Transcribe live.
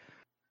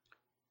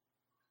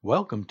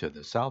Welcome to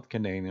the South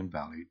Canadian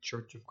Valley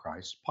Church of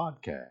Christ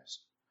podcast.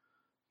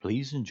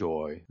 Please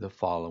enjoy the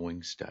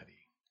following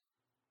study.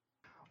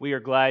 We are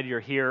glad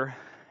you're here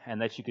and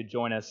that you could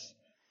join us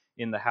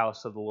in the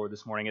house of the Lord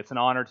this morning. It's an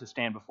honor to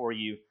stand before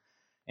you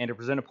and to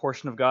present a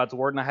portion of God's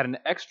Word. And I had an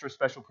extra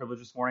special privilege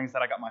this morning is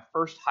that I got my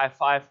first high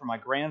five from my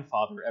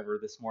grandfather ever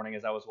this morning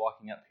as I was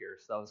walking up here.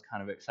 So that was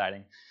kind of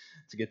exciting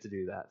to get to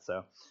do that.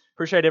 So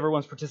appreciate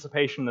everyone's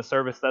participation in the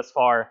service thus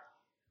far.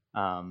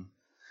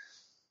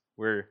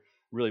 We're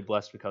really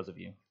blessed because of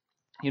you.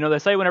 You know, they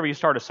say whenever you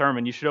start a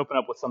sermon, you should open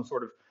up with some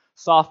sort of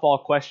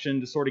softball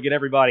question to sort of get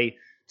everybody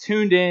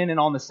tuned in and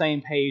on the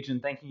same page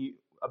and thinking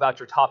about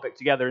your topic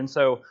together. And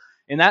so,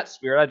 in that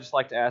spirit, I'd just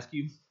like to ask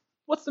you,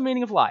 what's the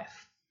meaning of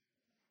life?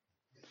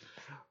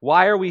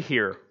 Why are we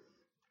here?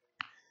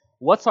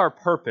 What's our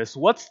purpose?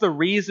 What's the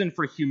reason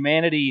for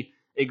humanity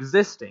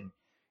existing?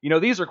 You know,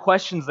 these are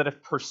questions that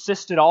have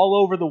persisted all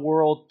over the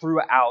world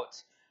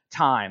throughout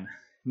time.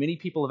 Many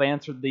people have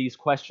answered these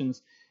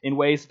questions in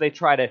ways that they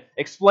try to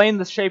explain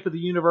the shape of the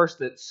universe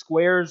that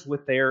squares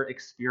with their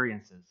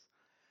experiences.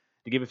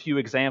 To give a few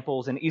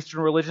examples, in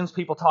Eastern religions,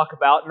 people talk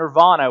about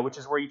nirvana, which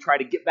is where you try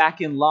to get back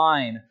in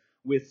line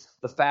with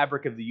the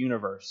fabric of the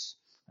universe.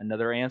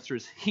 Another answer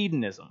is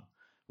hedonism,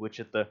 which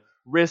at the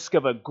risk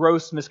of a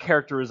gross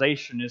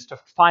mischaracterization is to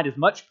find as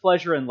much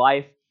pleasure in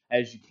life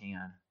as you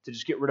can, to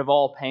just get rid of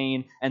all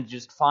pain and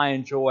just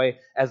find joy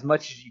as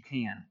much as you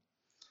can.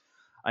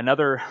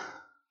 Another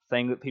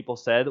thing that people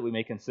said that we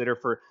may consider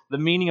for the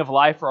meaning of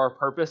life or our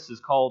purpose is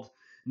called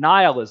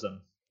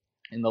nihilism.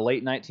 In the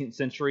late 19th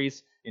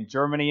centuries, in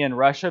Germany and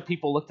Russia,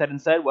 people looked at it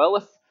and said, well,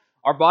 if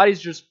our body's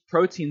just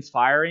proteins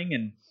firing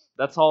and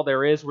that's all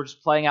there is, we're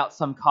just playing out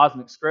some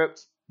cosmic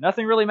script,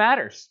 nothing really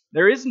matters.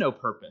 There is no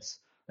purpose.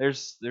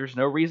 There's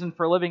no reason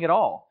for living at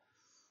all.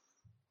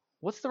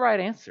 What's the right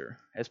answer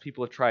as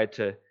people have tried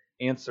to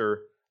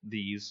answer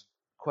these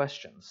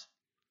questions?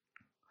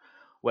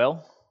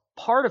 Well,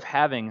 part of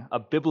having a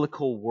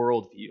biblical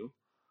worldview,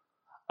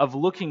 of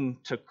looking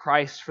to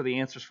Christ for the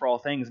answers for all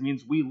things,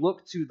 means we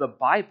look to the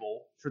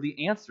Bible for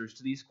the answers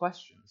to these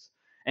questions.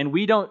 And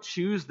we don't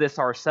choose this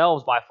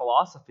ourselves by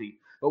philosophy,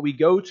 but we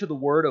go to the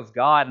Word of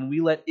God and we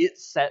let it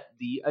set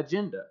the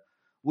agenda.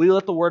 We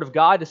let the Word of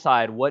God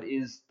decide what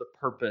is the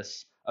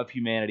purpose of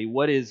humanity,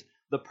 what is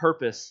the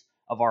purpose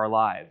of our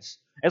lives.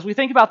 As we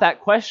think about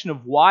that question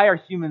of why are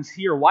humans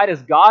here, why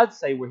does God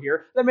say we're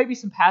here, there may be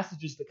some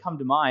passages that come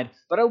to mind,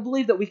 but I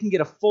believe that we can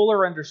get a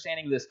fuller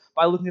understanding of this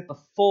by looking at the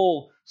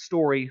full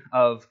story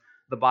of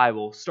the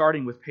Bible,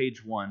 starting with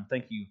page 1.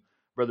 Thank you,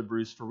 Brother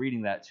Bruce, for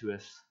reading that to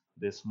us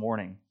this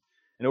morning.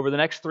 And over the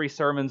next 3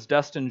 sermons,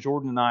 Dustin,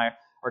 Jordan, and I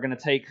are going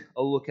to take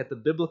a look at the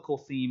biblical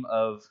theme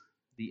of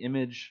the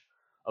image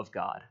of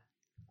God.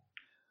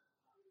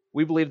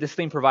 We believe this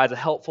theme provides a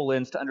helpful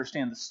lens to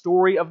understand the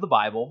story of the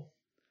Bible,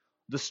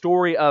 the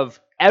story of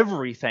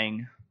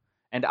everything,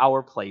 and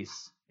our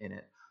place in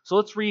it. So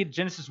let's read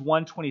Genesis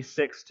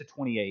 1:26 to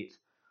 28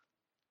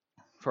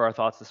 for our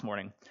thoughts this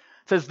morning.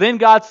 It says, "Then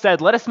God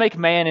said, 'Let us make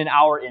man in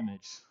our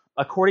image,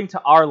 according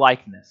to our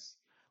likeness.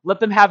 Let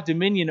them have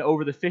dominion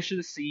over the fish of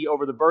the sea,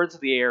 over the birds of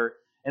the air,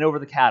 and over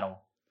the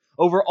cattle,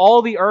 over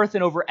all the earth,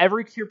 and over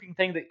every creeping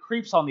thing that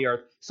creeps on the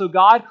earth.' So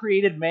God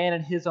created man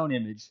in his own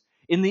image.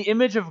 In the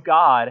image of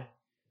God,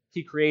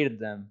 he created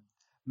them.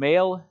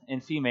 Male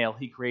and female,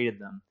 he created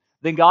them.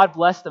 Then God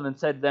blessed them and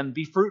said to them,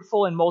 'Be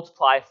fruitful and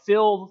multiply,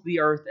 fill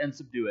the earth and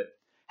subdue it.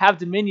 Have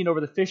dominion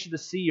over the fish of the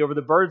sea, over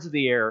the birds of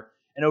the air,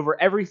 and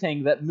over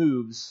everything that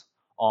moves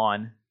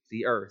on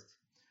the earth.'"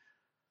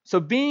 So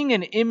being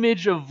an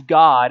image of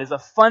God is a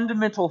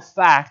fundamental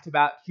fact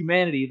about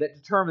humanity that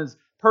determines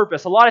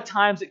purpose. A lot of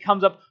times it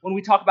comes up when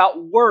we talk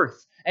about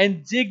worth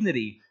and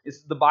dignity.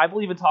 The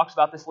Bible even talks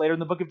about this later in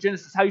the book of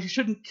Genesis, how you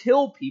shouldn't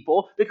kill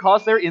people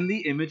because they're in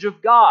the image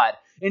of God.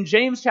 In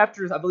James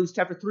chapter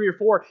 3 or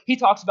 4, he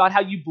talks about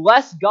how you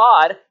bless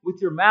God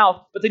with your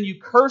mouth, but then you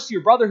curse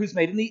your brother who's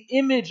made in the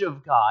image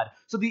of God.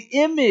 So the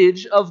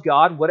image of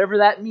God, whatever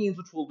that means,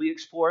 which we'll be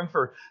exploring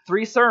for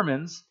 3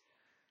 sermons,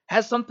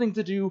 has something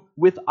to do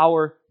with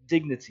our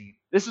dignity.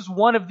 This is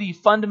one of the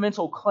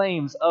fundamental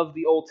claims of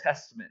the Old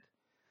Testament.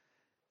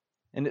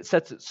 And it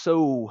sets it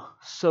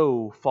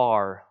so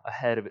far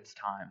ahead of its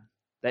time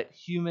that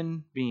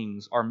human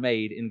beings are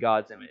made in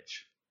God's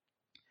image.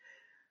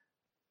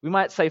 We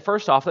might say,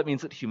 first off, that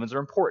means that humans are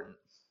important.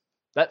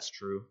 That's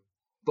true.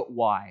 But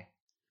why?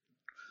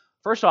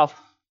 First off,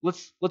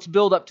 let's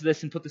build up to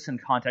this and put this in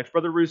context.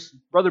 Brother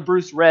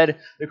Bruce read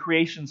the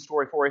creation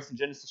story for us in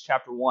Genesis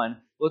chapter 1.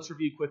 Let's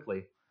review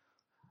quickly.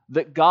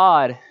 That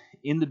God,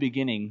 in the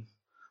beginning,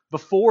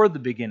 before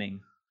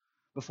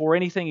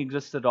anything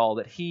existed at all,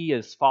 that He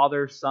as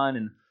Father, Son,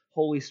 and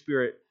Holy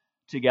Spirit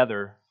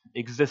together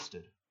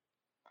existed.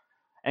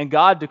 And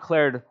God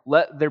declared,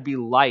 "Let there be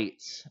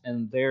light,"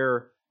 and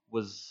there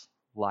was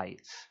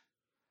light.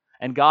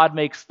 And God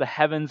makes the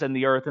heavens and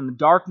the earth, and the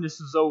darkness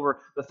is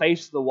over the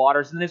face of the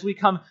waters. And as we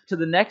come to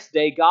the next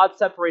day, God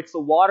separates the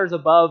waters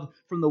above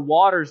from the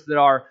waters that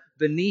are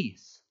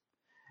beneath.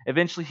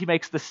 Eventually, he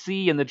makes the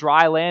sea and the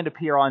dry land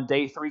appear on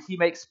day 3. He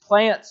makes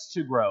plants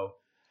to grow.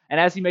 And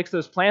as he makes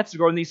those plants to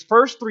grow, in these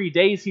first 3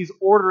 days, he's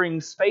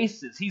ordering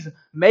spaces. He's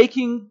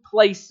making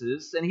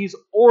places, and he's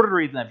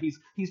ordering them.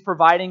 He's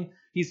providing,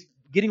 he's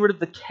getting rid of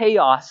the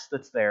chaos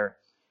that's there,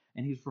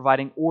 and he's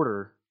providing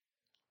order.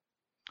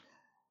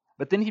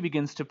 But then he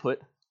begins to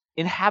put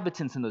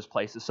inhabitants in those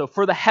places. So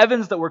for the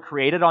heavens that were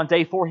created, on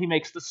day 4, he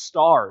makes the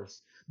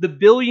stars. The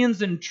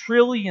billions and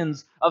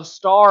trillions of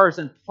stars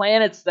and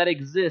planets that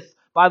exist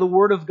by the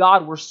word of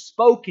God were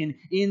spoken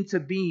into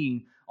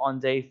being on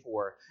day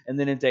 4. And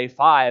then in day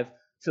 5,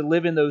 to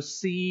live in those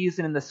seas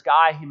and in the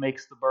sky, he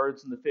makes the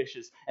birds and the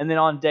fishes. And then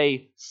on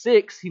day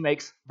 6, he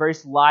makes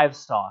various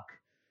livestock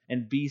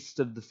and beasts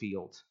of the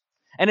field.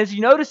 And as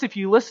you notice, if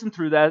you listen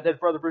through that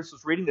Brother Bruce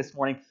was reading this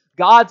morning,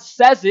 God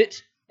says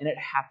it and it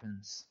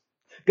happens.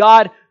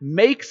 God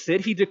makes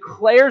it, he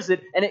declares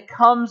it, and it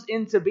comes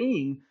into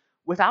being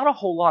without a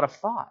whole lot of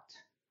thought.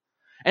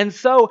 And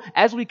so,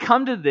 as we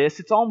come to this,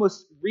 it's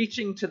almost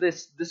reaching to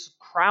this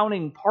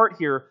crowning part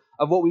here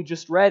of what we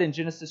just read in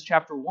Genesis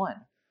chapter 1.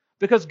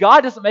 Because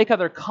God doesn't make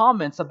other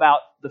comments about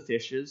the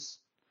fishes.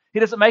 He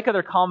doesn't make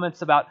other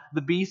comments about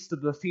the beasts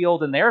of the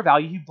field and their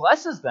value. He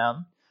blesses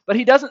them, but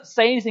he doesn't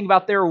say anything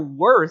about their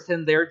worth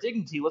and their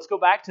dignity. Let's go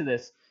back to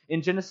this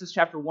in Genesis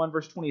chapter 1,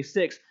 verse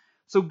 26.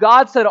 So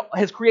God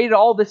has created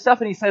all this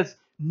stuff, and he says,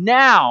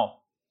 now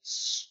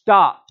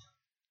stop.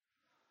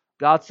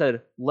 God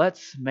said,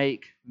 let's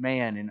make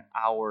man in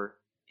our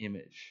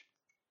image.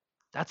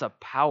 That's a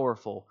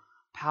powerful,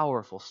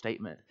 powerful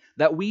statement.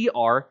 That we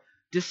are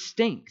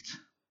distinct.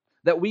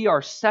 That we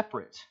are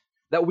separate.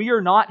 That we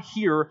are not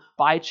here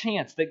by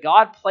chance. That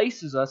God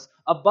places us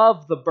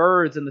above the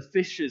birds and the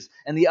fishes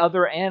and the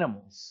other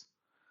animals.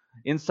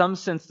 In some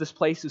sense, this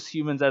places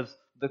humans as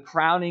the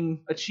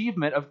crowning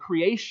achievement of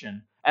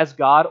creation, as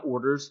God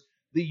orders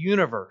the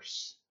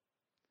universe.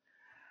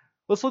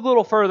 Let's look a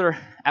little further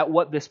at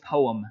what this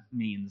poem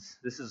means.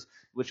 This is,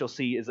 which you'll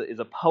see, is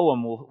a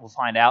poem we'll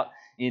find out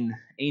in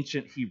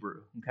ancient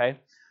Hebrew. Okay,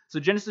 so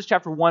Genesis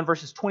chapter 1,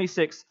 verses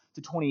 26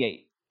 to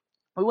 28.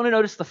 We want to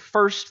notice the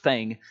first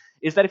thing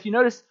is that if you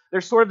notice,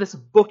 there's sort of this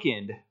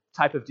bookend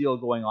type of deal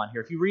going on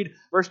here. If you read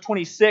verse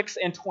 26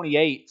 and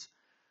 28,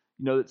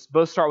 it's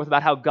both start with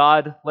about how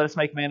God let us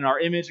make man in our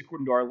image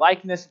according to our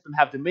likeness, let them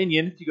have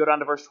dominion. If you go down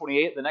to verse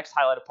 28, the next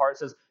highlighted part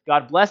says,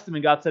 God blessed them,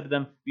 and God said to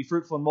them, be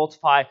fruitful and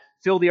multiply,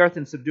 fill the earth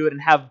and subdue it,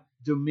 and have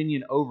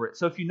dominion over it.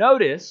 So if you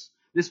notice,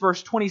 this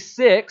verse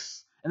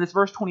 26 and this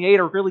verse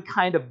 28 are really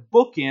kind of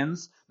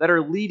bookends that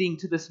are leading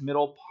to this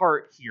middle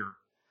part here.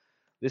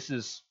 This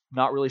is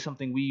not really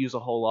something we use a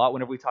whole lot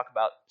whenever we talk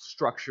about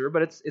structure,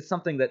 but it's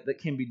something that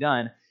can be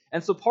done.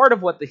 And so part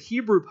of what the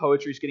Hebrew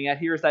poetry is getting at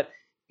here is that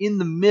in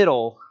the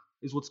middle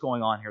is what's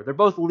going on here. They're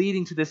both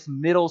leading to this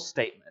middle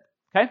statement.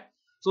 Okay?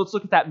 So let's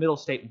look at that middle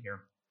statement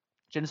here.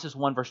 Genesis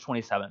 1, verse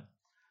 27.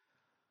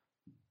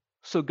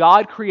 So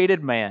God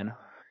created man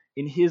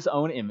in his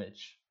own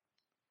image.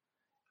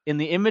 In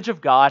the image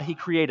of God, he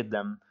created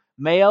them.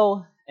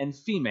 Male and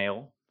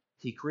female,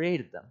 he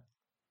created them.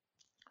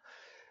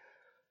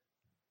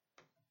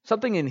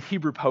 Something in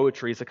Hebrew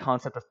poetry is a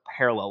concept of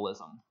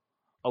parallelism.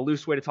 A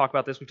loose way to talk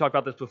about this, we've talked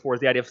about this before,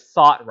 is the idea of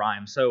thought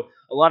rhyme. So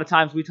a lot of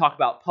times we talk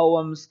about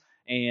poems,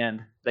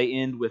 and they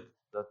end with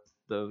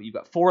you've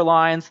got 4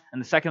 lines, and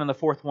the second and the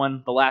fourth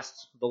one, the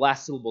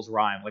last syllables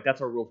rhyme. Like,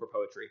 that's our rule for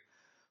poetry.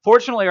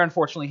 Fortunately or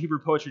unfortunately, Hebrew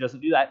poetry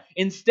doesn't do that.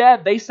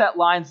 Instead, they set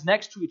lines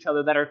next to each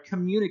other that are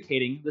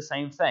communicating the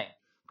same thing.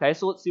 Okay,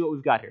 so let's see what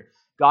we've got here.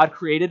 God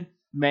created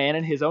man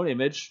in his own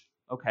image.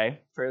 Okay,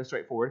 fairly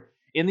straightforward.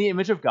 In the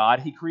image of God,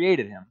 he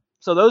created him.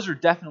 So those are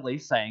definitely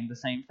saying the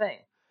same thing.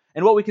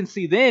 And what we can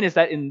see then is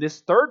that in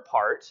this third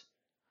part,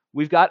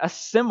 we've got a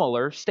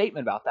similar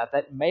statement about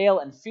that male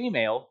and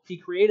female, he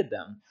created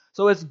them.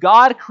 So as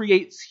God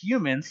creates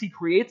humans, he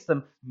creates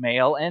them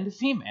male and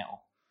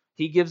female.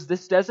 He gives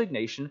this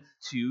designation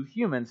to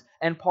humans.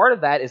 And part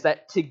of that is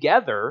that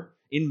together,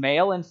 in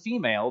male and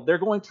female, they're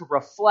going to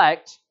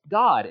reflect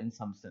God in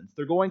some sense.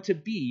 They're going to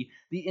be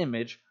the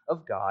image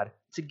of God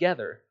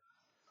together.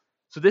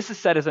 So this is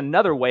said as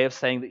another way of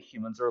saying that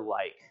humans are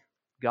like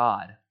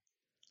God,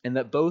 and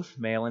that both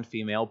male and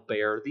female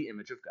bear the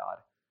image of God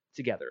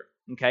together.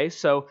 Okay,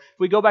 so if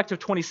we go back to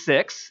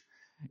 26,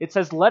 it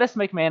says, let us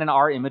make man in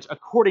our image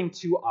according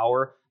to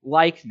our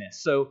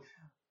likeness. So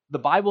the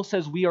Bible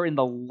says we are in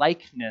the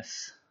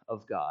likeness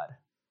of God.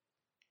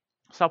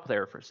 Stop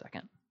there for a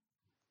second.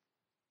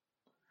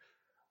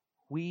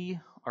 We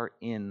are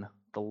in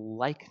the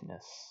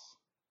likeness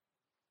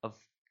of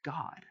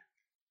God.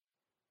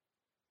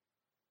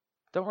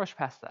 Don't rush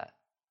past that.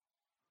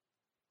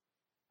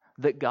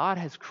 That God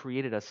has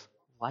created us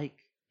like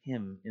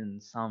him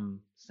in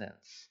some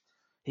sense.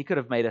 He could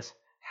have made us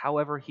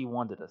however he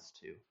wanted us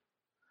to.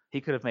 He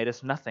could have made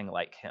us nothing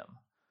like him.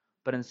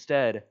 But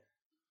instead,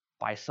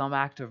 by some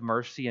act of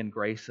mercy and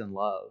grace and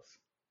love,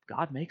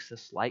 God makes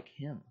us like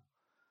him.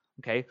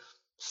 Okay?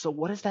 So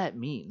what does that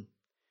mean?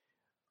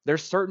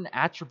 There's certain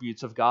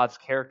attributes of God's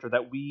character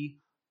that we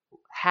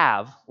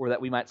have, or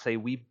that we might say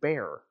we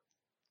bear.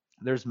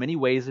 There's many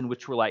ways in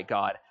which we're like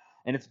God,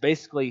 and it's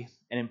basically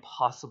an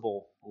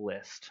impossible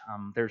list.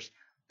 There's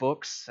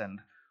books and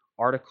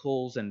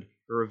articles and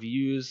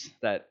reviews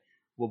that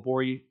will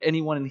bore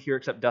anyone in here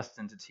except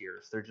Dustin to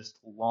tears. They're just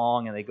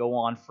long and they go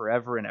on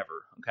forever and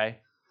ever, okay?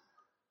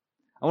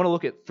 I want to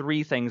look at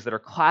 3 things that are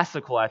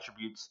classical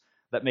attributes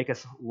that make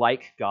us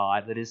like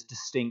God, that is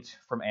distinct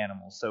from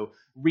animals. So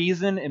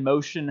reason,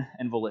 emotion,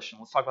 and volition.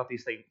 Let's talk about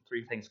these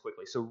 3 things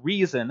quickly. So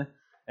reason,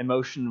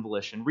 emotion, and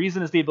volition.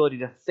 Reason is the ability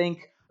to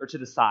think or to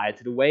decide,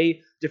 to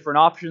weigh different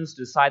options,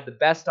 to decide the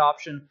best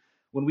option.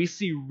 When we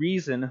see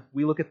reason,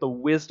 we look at the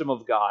wisdom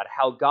of God,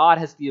 how God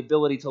has the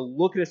ability to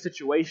look at a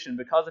situation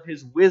because of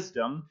his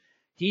wisdom.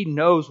 He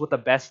knows what the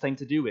best thing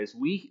to do is.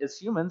 We, as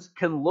humans,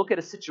 can look at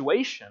a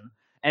situation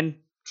and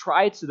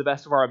try to the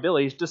best of our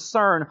abilities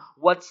discern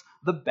what's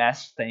the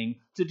best thing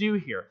to do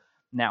here.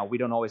 Now, we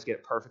don't always get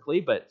it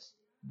perfectly, but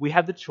we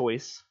have the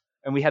choice,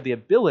 and we have the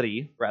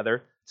ability,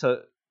 rather,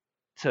 to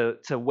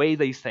weigh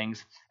these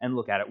things and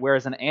look at it,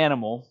 whereas an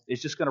animal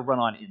is just going to run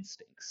on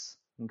instincts.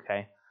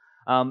 Okay.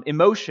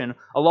 Emotion,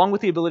 along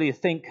with the ability to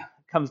think,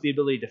 comes the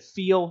ability to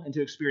feel and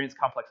to experience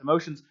complex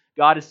emotions.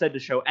 God is said to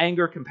show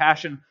anger,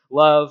 compassion,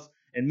 love,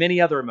 and many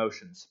other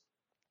emotions.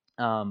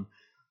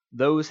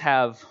 Those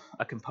have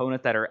a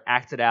component that are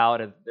acted out,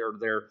 and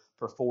they're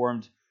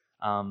performed,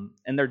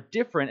 and they're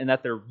different in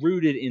that they're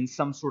rooted in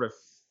some sort of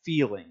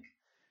feeling.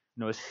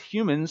 As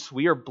humans,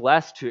 we are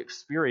blessed to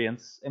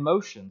experience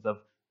emotions of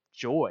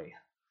joy,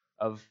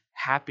 of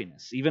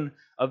happiness, even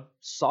of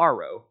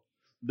sorrow.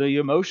 The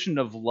emotion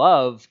of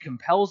love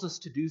compels us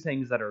to do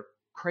things that are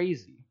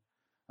crazy.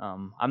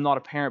 I'm not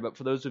a parent, but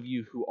for those of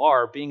you who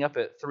are, being up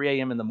at 3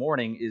 a.m. in the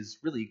morning is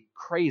really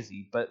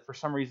crazy. But for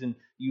some reason,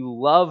 you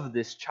love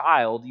this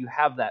child, you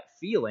have that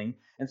feeling,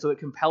 and so it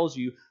compels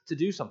you to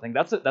do something.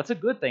 That's a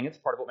good thing. It's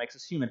part of what makes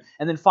us human.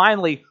 And then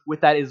finally,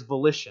 with that is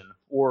volition,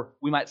 or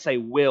we might say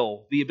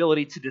will, the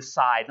ability to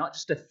decide, not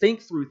just to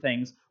think through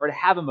things or to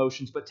have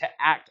emotions, but to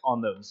act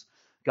on those.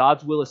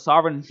 God's will is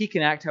sovereign, and he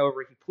can act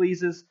however he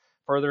pleases.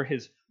 Further,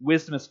 his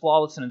wisdom is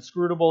flawless and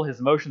inscrutable. His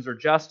emotions are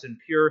just and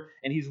pure,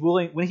 and he's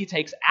willing. When he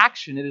takes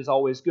action, it is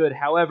always good.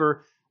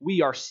 However,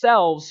 we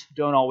ourselves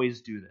don't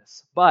always do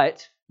this,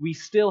 but we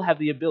still have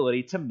the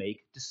ability to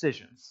make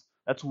decisions.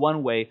 That's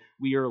one way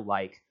we are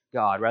like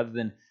God. Rather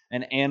than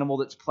an animal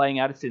that's playing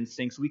out its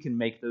instincts, we can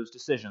make those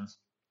decisions.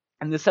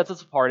 And this sets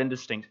us apart and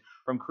distinct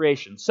from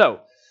creation.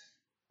 So,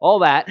 all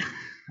that,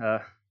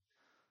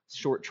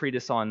 short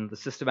treatise on the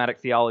systematic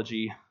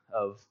theology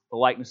of the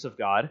likeness of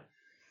God.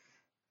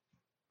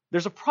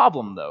 There's a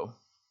problem, though.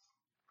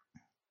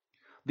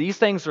 These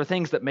things are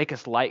things that make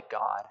us like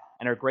God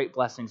and are great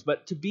blessings,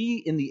 but to be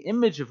in the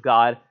image of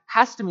God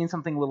has to mean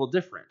something a little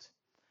different.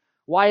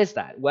 Why is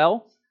that?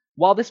 Well,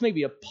 while this may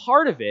be a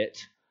part of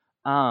it,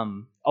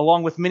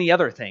 along with many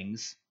other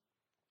things,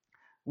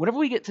 whenever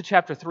we get to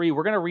chapter 3,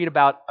 we're going to read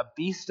about a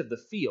beast of the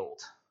field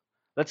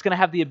that's going to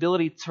have the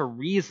ability to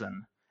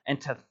reason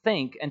and to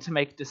think and to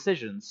make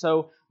decisions.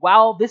 So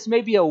while this may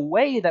be a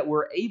way that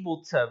we're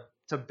able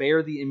to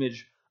bear the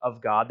image of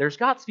God, there's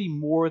got to be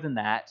more than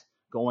that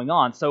going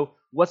on. So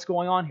what's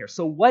going on here?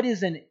 So what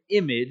is an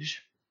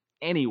image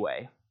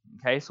anyway?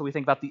 Okay, so we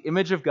think about the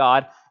image of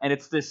God, and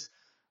it's this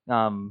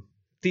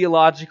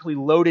theologically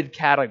loaded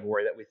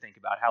category that we think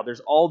about, how there's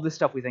all this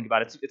stuff we think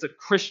about. It's a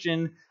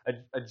Christian,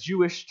 a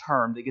Jewish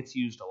term that gets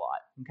used a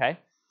lot, okay?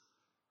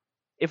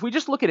 If we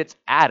just look at its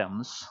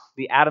atoms,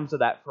 the atoms of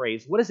that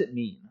phrase, what does it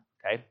mean?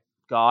 Okay,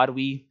 God,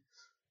 we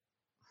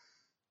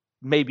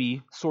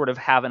maybe sort of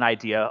have an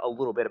idea a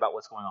little bit about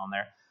what's going on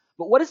there.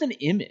 But what is an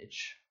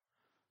image?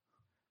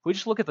 If we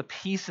just look at the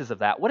pieces of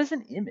that, what is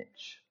an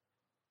image?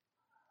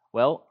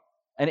 Well,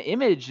 an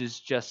image is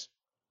just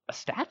a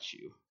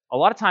statue. A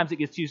lot of times it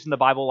gets used in the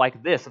Bible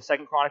like this, of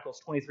 2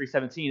 Chronicles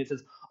 23:17. It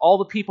says, all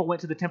the people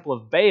went to the temple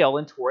of Baal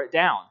and tore it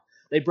down.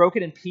 They broke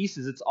it in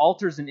pieces, its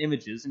altars and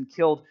images, and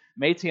killed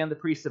Matan, the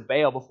priest of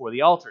Baal, before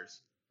the altars.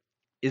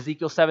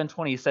 Ezekiel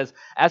 7:20 says,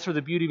 as for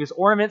the beauty of his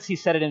ornaments, he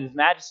set it in his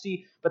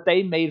majesty, but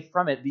they made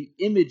from it the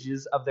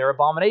images of their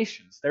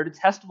abominations. They're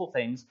detestable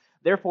things,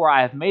 therefore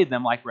I have made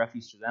them like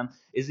refuse to them.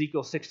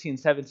 Ezekiel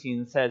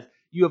 16:17 says,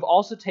 you have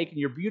also taken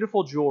your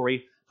beautiful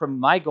jewelry from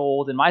my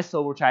gold and my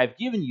silver which I have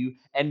given you,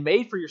 and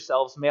made for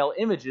yourselves male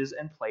images,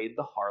 and played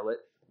the harlot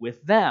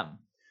with them.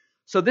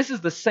 So this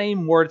is the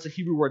same word, it's a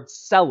Hebrew word,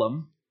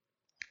 selim,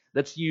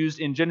 that's used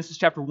in Genesis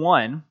chapter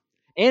 1,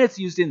 and it's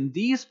used in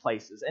these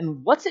places.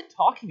 And what's it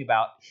talking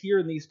about here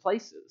in these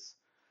places?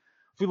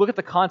 If we look at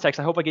the context,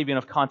 I hope I gave you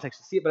enough context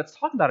to see it, but it's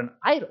talking about an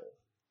idol.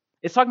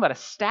 It's talking about a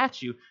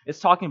statue. It's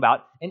talking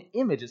about an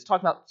image. It's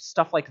talking about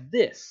stuff like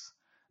this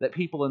that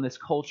people in this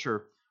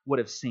culture would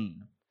have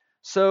seen.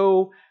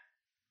 So,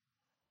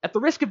 at the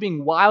risk of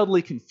being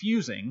wildly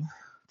confusing,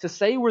 to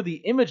say we're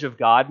the image of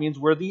God means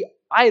we're the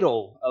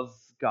idol of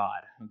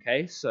God.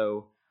 Okay,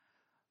 so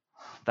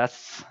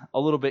that's a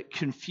little bit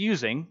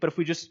confusing, but if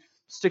we just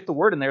stick the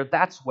word in there,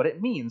 that's what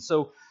it means.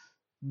 So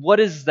what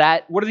is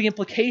that? What are the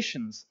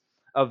implications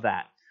of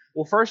that?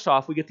 Well, first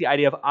off, we get the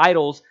idea of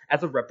idols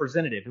as a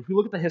representative. If we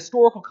look at the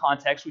historical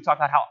context, we talk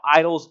about how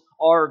idols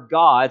are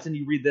gods, and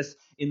you read this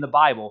in the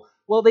Bible.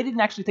 Well, they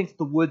didn't actually think that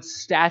the wood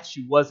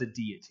statue was a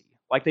deity.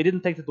 Like, they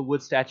didn't think that the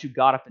wood statue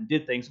got up and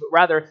did things, but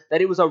rather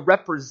that it was a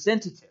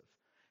representative.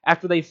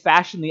 After they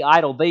fashioned the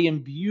idol, they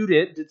imbued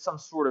it, did some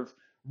sort of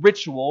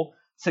ritual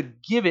to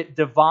give it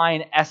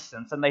divine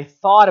essence. And they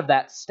thought of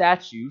that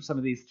statue, some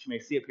of these that you may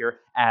see up here,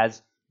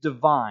 as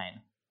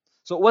divine.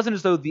 So it wasn't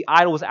as though the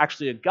idol was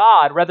actually a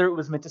god, rather it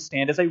was meant to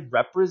stand as a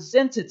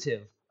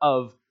representative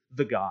of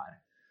the god.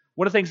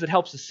 One of the things that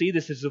helps us see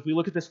this is if we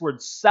look at this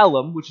word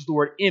selim, which is the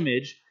word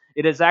image,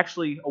 it is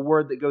actually a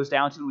word that goes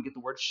down to, and we get the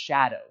word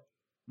shadow.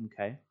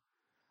 Okay?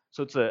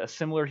 So it's a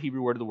similar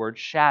Hebrew word to the word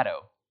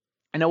shadow.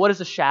 And now what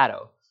is a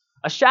shadow?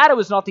 A shadow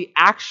is not the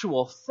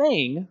actual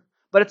thing,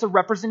 but it's a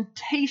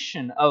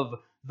representation of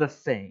the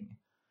thing.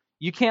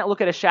 You can't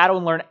look at a shadow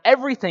and learn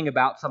everything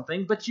about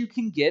something, but you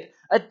can get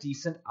a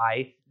decent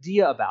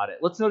idea about it.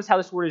 Let's notice how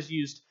this word is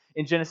used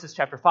in Genesis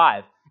chapter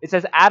 5. It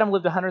says, Adam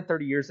lived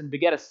 130 years and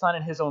begat a son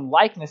in his own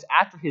likeness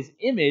after his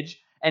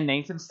image and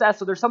named him Seth.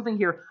 So there's something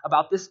here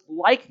about this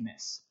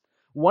likeness.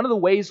 One of the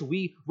ways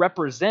we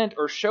represent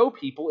or show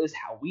people is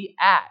how we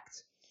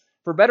act.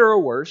 For better or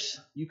worse,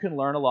 you can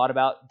learn a lot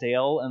about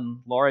Dale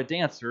and Laura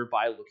Dancer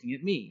by looking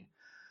at me.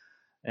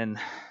 And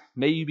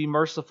may you be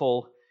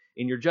merciful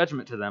in your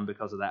judgment to them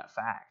because of that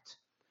fact.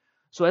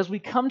 So as we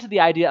come to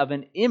the idea of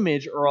an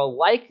image or a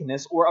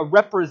likeness or a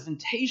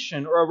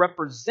representation or a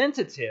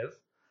representative,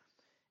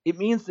 it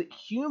means that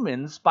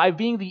humans, by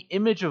being the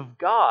image of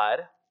God,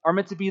 are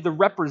meant to be the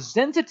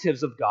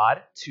representatives of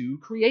God to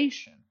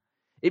creation.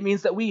 It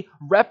means that we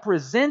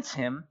represent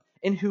Him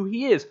in who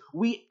He is.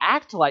 We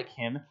act like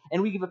Him,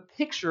 and we give a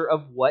picture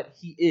of what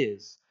He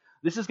is.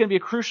 This is going to be a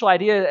crucial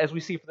idea as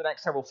we see for the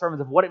next several sermons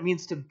of what it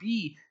means to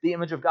be the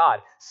image of God.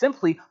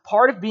 Simply,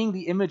 part of being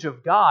the image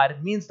of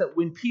God means that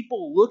when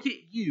people look at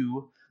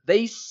you,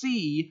 they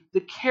see the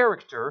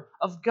character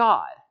of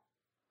God.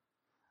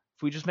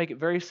 If we just make it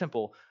very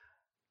simple,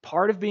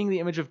 part of being the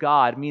image of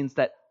God means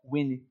that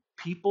when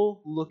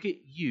people look at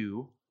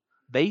you,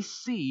 they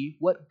see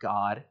what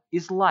God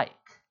is like.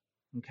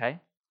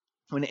 Okay?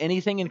 When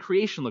anything in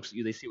creation looks at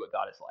you, they see what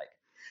God is like.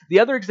 The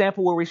other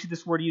example where we see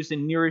this word used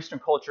in Near Eastern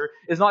culture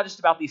is not just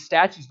about these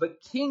statues, but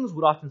kings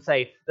would often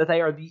say that they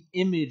are the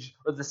image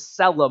or the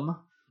selim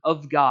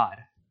of God.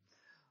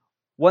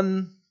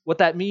 What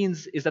that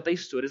means is that they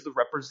stood as the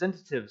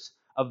representatives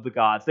of the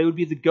gods. They would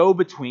be the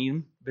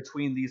go-between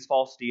between these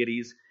false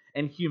deities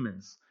and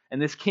humans. And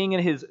this king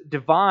in his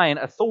divine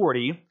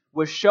authority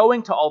was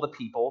showing to all the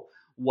people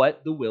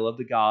what the will of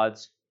the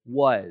gods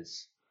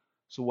was.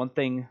 So one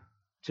thing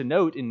to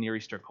note in Near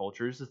Eastern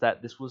cultures is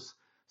that this was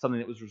something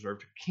that was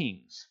reserved for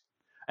kings.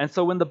 And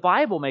so when the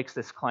Bible makes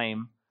this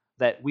claim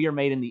that we are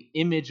made in the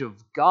image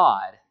of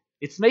God,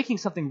 it's making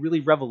something really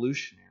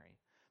revolutionary.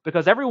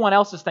 Because everyone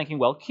else is thinking,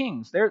 well,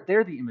 kings, they're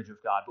the image of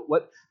God. But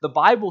what the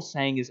Bible's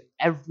saying is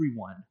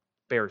everyone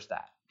bears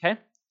that. Okay?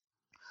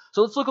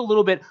 So let's look a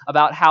little bit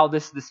about how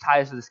this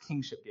ties to this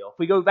kingship deal. If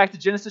we go back to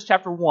Genesis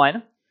chapter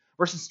 1,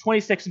 verses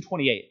 26 and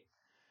 28,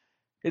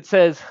 it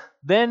says,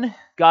 Then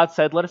God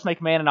said, Let us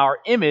make man in our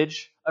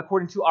image,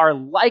 according to our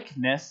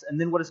likeness. And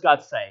then what does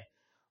God say?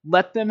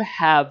 Let them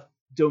have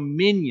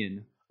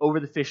dominion over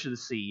the fish of the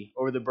sea,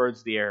 over the birds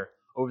of the air,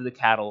 over the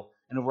cattle,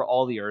 and over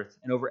all the earth,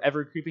 and over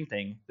every creeping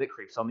thing that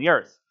creeps on the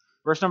earth.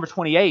 Verse number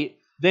 28,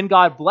 Then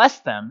God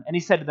blessed them, and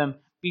He said to them,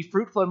 Be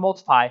fruitful and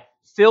multiply,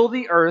 fill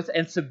the earth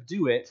and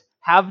subdue it,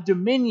 have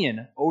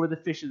dominion over the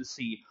fish of the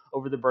sea,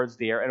 over the birds of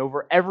the air, and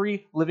over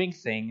every living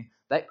thing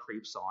that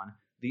creeps on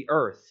the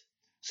earth.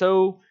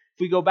 So if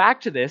we go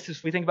back to this,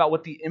 if we think about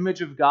what the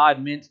image of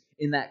God meant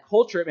in that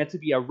culture, it meant to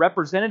be a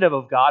representative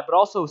of God, but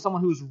also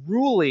someone who's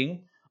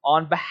ruling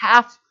on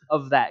behalf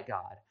of that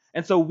God.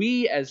 And so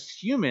we as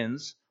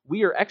humans,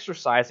 we are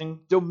exercising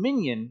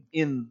dominion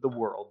in the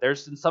world.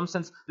 There's in some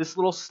sense this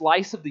little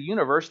slice of the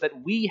universe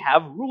that we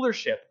have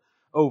rulership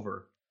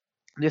over.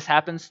 This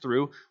happens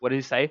through, what did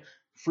he say?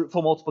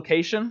 Fruitful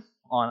multiplication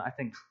on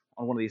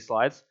one of these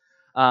slides,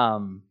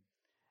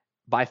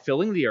 by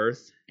filling the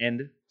earth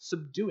and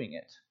subduing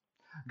it.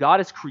 God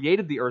has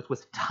created the earth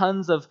with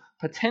tons of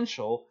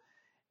potential,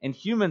 and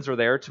humans are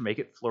there to make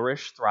it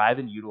flourish, thrive,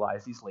 and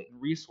utilize these latent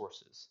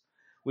resources.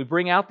 We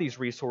bring out these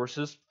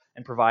resources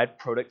and provide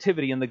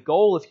productivity, and the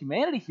goal of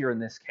humanity here in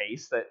this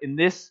case, that in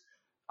this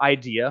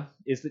idea,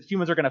 is that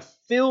humans are going to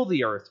fill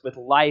the earth with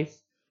life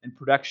and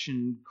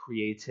production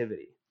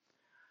creativity.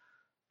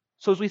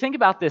 So as we think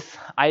about this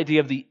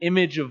idea of the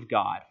image of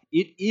God,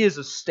 it is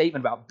a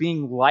statement about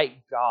being like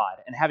God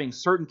and having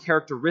certain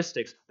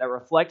characteristics that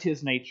reflect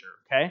His nature,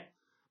 okay?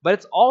 But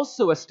it's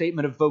also a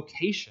statement of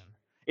vocation.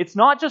 It's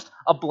not just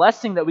a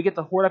blessing that we get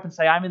to hoard up and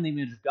say, I'm in the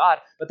image of God,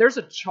 but there's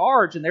a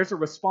charge and there's a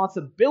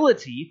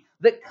responsibility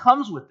that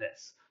comes with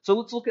this. So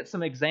let's look at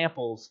some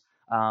examples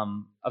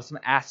of some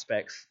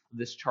aspects of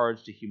this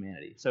charge to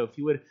humanity. So if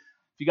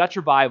you got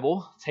your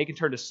Bible, take and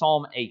turn to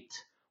Psalm 8,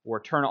 or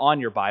turn on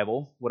your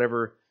Bible,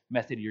 whatever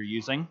method you're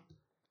using.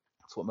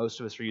 That's what most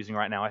of us are using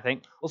right now, I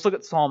think. Let's look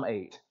at Psalm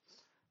 8.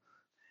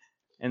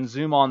 and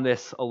zoom on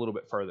this a little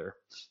bit further.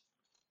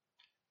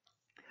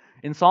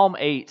 In Psalm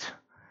 8,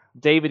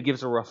 David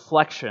gives a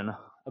reflection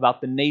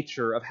about the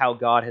nature of how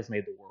God has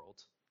made the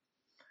world.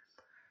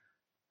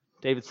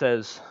 David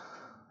says,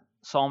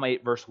 Psalm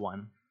 8, verse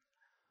 1,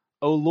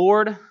 O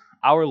Lord,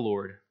 our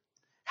Lord,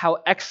 how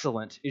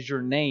excellent is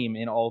your name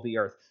in all the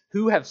earth,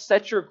 who have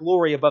set your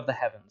glory above the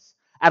heavens.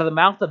 Out of the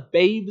mouth of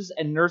babes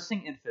and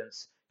nursing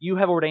infants, you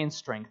have ordained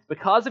strength,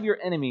 because of your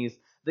enemies,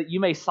 that you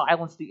may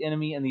silence the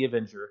enemy and the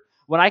avenger.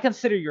 When I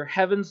consider your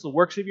heavens, the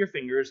works of your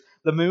fingers,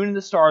 the moon and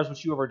the stars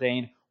which you have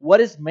ordained, what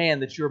is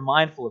man that you are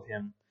mindful of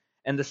him,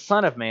 and the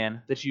son of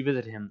man that you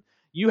visit him?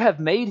 You have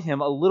made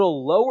him a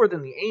little lower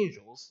than the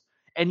angels,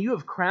 and you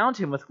have crowned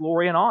him with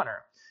glory and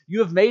honor. You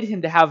have made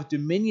him to have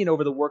dominion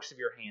over the works of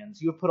your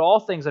hands. You have put all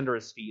things under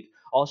his feet,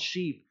 all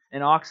sheep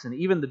and oxen,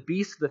 even the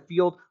beasts of the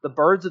field, the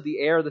birds of the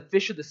air, the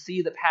fish of the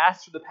sea that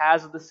pass through the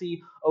paths of the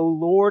sea. O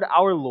Lord,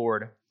 our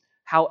Lord,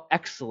 how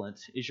excellent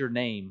is your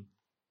name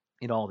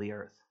in all the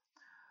earth.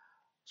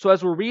 So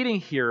as we're reading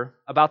here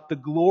about the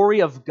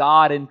glory of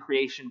God in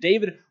creation,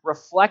 David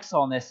reflects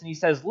on this and he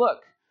says,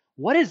 look,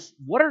 what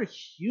are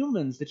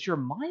humans that you're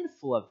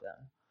mindful of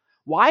them?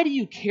 Why do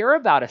you care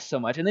about us so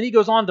much? And then he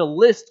goes on to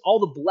list all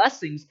the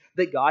blessings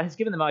that God has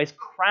given them. He's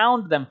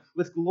crowned them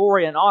with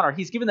glory and honor.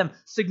 He's given them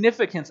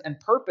significance and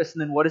purpose.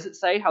 And then what does it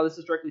say? How this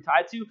is directly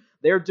tied to?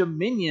 Their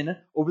dominion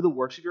over the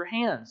works of your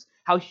hands.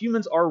 How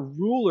humans are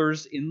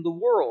rulers in the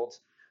world.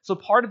 So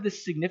part of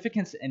this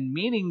significance and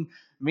meaning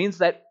means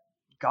that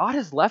God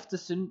has left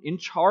us in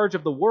charge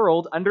of the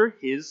world under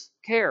his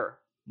care.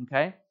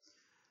 Okay?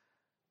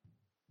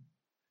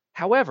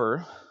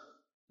 However,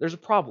 there's a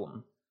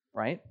problem,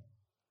 right?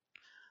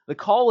 The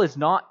call is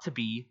not to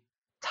be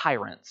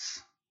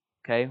tyrants.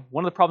 Okay?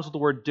 One of the problems with the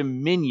word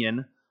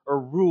dominion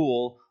or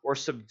rule or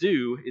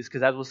subdue is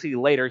because, as we'll see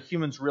later,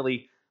 humans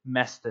really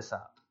mess this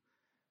up.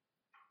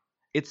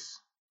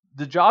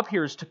 The job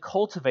here is to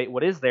cultivate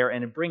what is there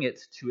and to bring it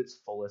to its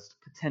fullest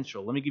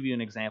potential. Let me give you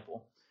an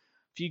example.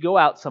 If you go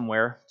out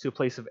somewhere to a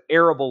place of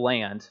arable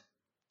land,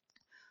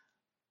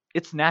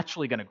 it's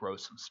naturally going to grow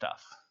some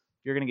stuff.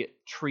 You're going to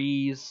get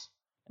trees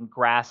and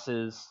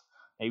grasses,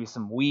 maybe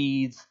some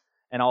weeds,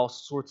 and all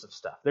sorts of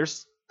stuff.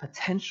 There's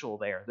potential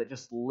there that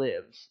just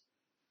lives.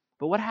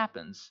 But what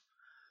happens?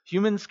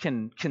 Humans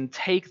can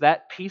take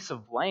that piece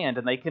of land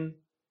and they can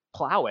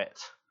plow it.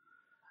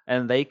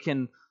 And they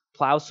can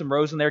plow some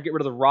rows in there, get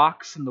rid of the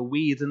rocks and the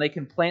weeds, and they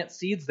can plant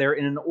seeds there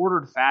in an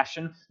ordered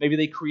fashion. Maybe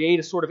they create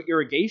a sort of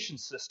irrigation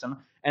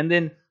system, and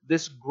then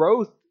this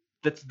growth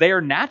that's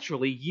there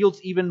naturally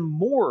yields even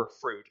more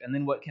fruit. And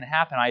then what can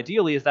happen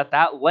ideally is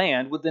that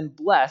land would then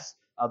bless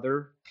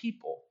other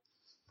people.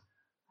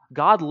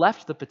 God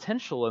left the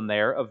potential in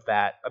there of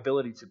that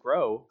ability to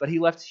grow, but he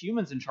left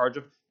humans in charge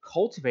of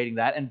cultivating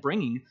that and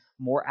bringing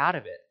more out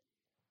of it.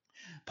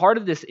 Part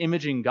of this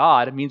imaging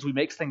God means we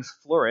make things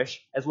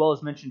flourish, as well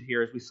as mentioned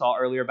here, as we saw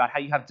earlier, about how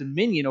you have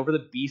dominion over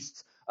the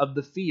beasts of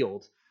the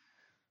field.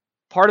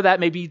 Part of that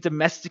may be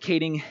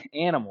domesticating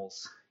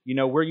animals. You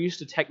know, we're used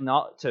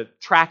to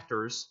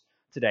tractors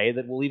today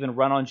that will even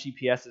run on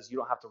GPSs. You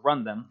don't have to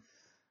run them.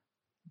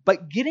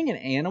 But getting an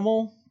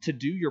animal to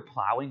do your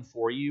plowing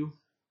for you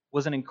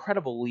was an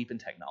incredible leap in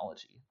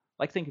technology.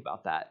 Like, think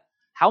about that.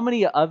 How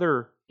many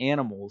other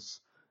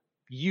animals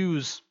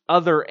use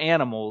other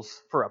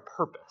animals for a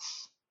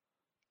purpose?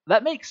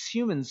 That makes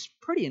humans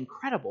pretty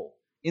incredible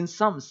in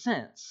some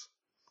sense.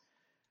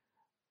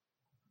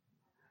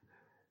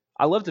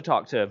 I love to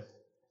talk to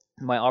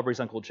my Aubrey's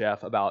Uncle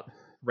Jeff about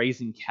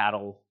raising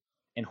cattle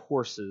and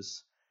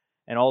horses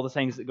and all the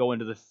things that go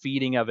into the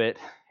feeding of it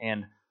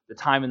and the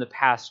time in the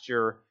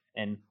pasture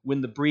and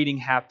when the breeding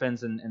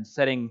happens and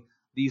setting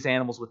these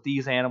animals with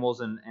these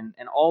animals and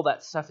all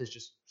that stuff is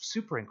just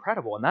super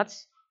incredible. And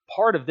that's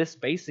part of this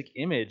basic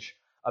image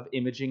of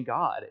imaging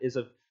God, is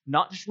of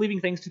not just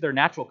leaving things to their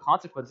natural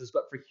consequences,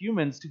 but for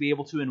humans to be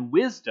able to, in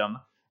wisdom,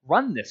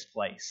 run this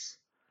place.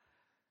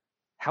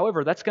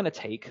 However, that's going to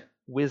take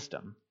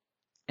wisdom.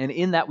 And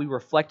in that we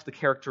reflect the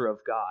character of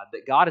God,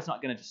 that God is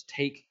not going to just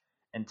take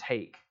and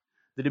take.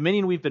 The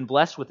dominion we've been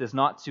blessed with is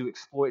not to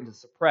exploit and to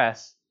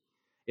suppress.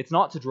 It's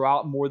not to draw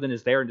out more than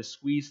is there and to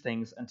squeeze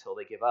things until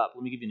they give up.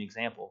 Let me give you an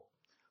example.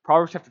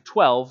 Proverbs chapter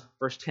 12,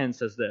 verse 10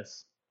 says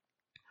this: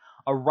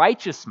 "A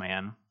righteous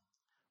man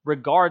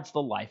regards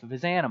the life of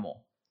his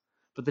animal,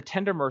 but the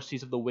tender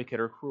mercies of the wicked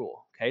are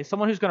cruel." Okay,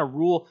 someone who's going to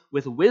rule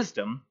with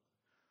wisdom,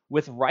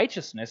 with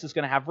righteousness, is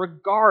going to have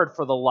regard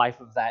for the life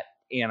of that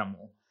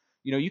animal.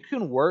 You know, you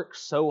can work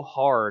so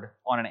hard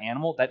on an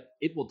animal that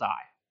it will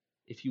die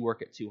if you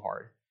work it too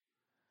hard.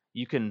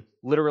 You can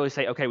literally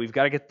say, okay, we've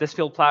got to get this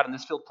field plowed and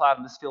this field plowed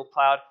and this field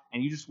plowed,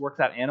 and you just work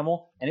that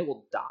animal and it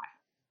will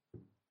die.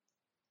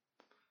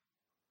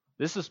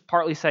 This is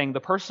partly saying the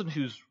person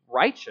who's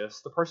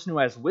righteous, the person who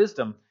has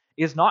wisdom,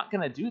 is not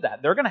going to do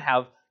that. They're going to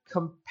have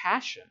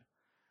compassion.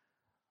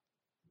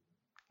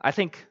 I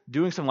think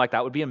doing something like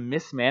that would be a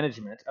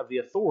mismanagement of the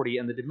authority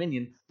and the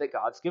dominion that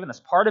God's given us.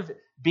 Part of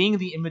being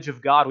the image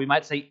of God, we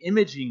might say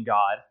imaging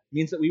God,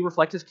 means that we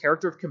reflect his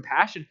character of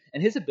compassion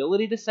and his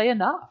ability to say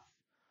enough.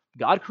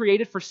 God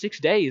created for 6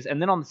 days,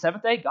 and then on the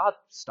seventh day, God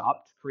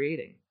stopped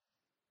creating.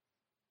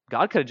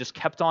 God could have just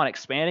kept on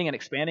expanding and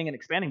expanding and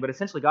expanding, but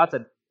essentially God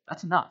said,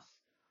 that's enough.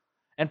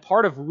 And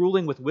part of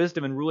ruling with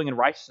wisdom and ruling in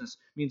righteousness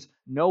means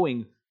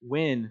knowing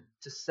when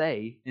to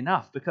say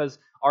enough, because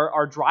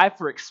our drive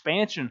for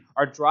expansion,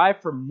 our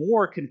drive for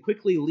more can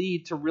quickly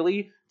lead to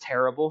really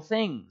terrible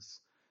things.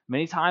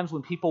 Many times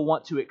when people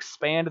want to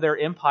expand their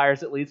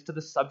empires, it leads to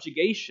the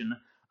subjugation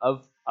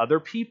of other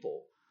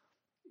people.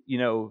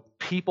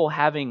 People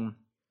having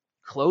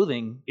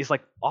clothing is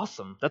like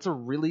awesome. That's a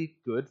really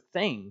good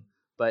thing.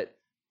 But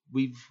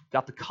we've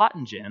got the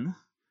cotton gin,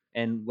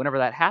 and whenever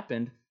that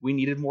happened, we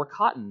needed more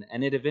cotton,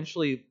 and it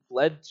eventually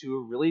led to a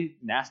really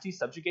nasty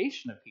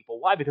subjugation of people.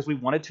 Why? Because we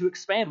wanted to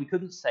expand. We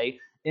couldn't say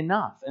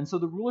enough. And so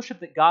the rulership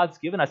that God's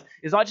given us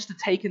is not just to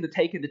take and to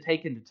take and to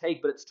take and to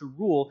take, but it's to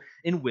rule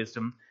in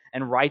wisdom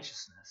and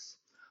righteousness.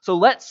 So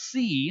let's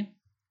see,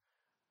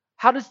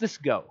 how does this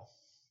go?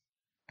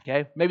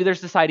 Okay, maybe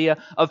there's this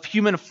idea of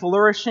human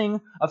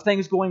flourishing, of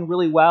things going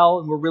really well,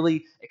 and we're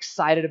really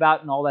excited about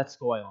it, and all that's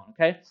going on.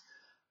 Okay,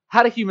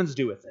 how do humans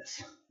do with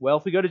this? Well,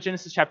 if we go to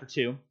Genesis chapter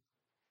 2,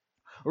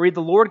 we read,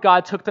 the Lord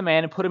God took the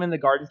man and put him in the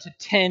garden to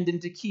tend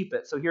and to keep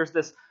it. So here's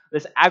this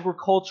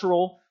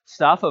agricultural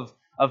stuff of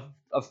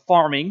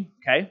farming.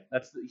 Okay,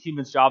 that's the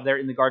human's job there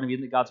in the Garden of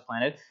Eden that God's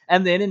planted.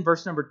 And then in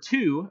verse number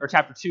 2, or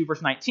chapter 2,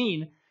 verse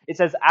 19, it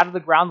says, out of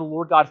the ground the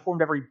Lord God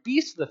formed every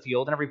beast of the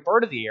field and every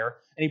bird of the air,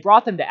 and he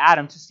brought them to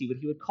Adam to see what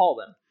he would call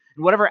them.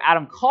 And whatever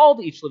Adam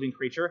called each living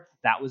creature,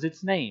 that was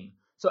its name.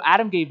 So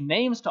Adam gave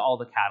names to all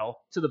the cattle,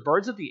 to the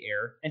birds of the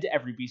air, and to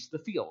every beast of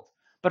the field.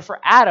 But for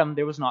Adam,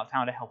 there was not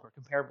found a helper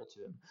comparable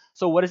to him.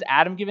 So what is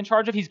Adam given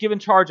charge of? He's given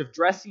charge of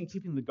dressing and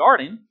keeping the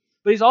garden,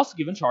 but he's also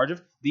given charge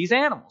of these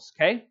animals,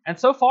 okay? And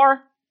so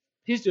far,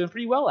 he's doing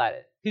pretty well at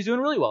it. He's doing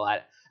really well at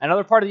it.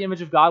 Another part of the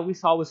image of God we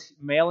saw was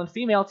male and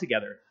female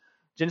together.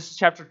 Genesis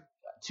chapter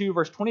 2,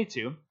 verse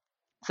 22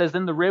 says,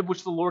 then the rib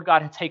which the Lord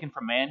God had taken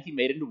from man, he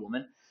made into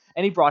woman,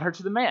 and he brought her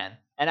to the man.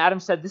 And Adam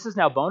said, this is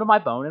now bone of my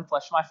bone and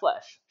flesh of my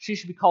flesh. She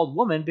should be called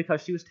woman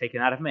because she was taken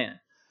out of man.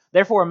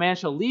 Therefore a man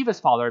shall leave his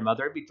father and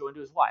mother and be joined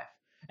to his wife,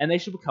 and they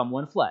shall become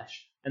one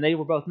flesh. And they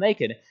were both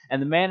naked,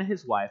 and the man and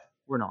his wife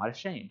were not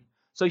ashamed.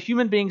 So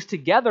human beings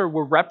together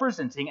were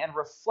representing and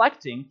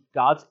reflecting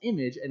God's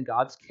image and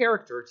God's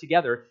character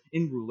together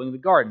in ruling the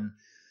garden.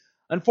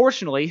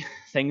 Unfortunately,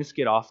 things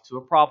get off to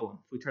a problem.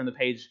 If we turn the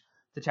page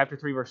to chapter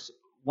 3, verse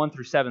 1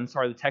 through 7,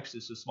 sorry, the text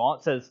is so small,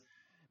 it says,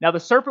 now the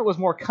serpent was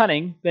more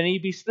cunning than any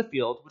beast of the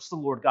field which the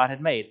Lord God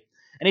had made.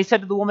 And he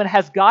said to the woman,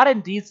 has God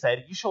indeed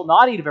said, you shall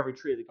not eat of every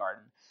tree of the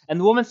garden? And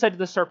the woman said to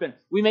the serpent,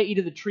 we may eat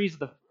of the trees of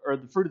the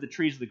fruit of the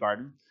trees of the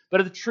garden, but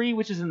of the tree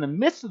which is in the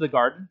midst of the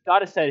garden,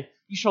 God has said,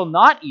 you shall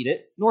not eat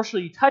it, nor shall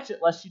you touch it,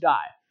 lest you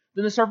die.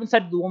 Then the serpent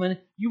said to the woman,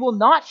 you will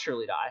not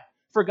surely die,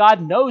 for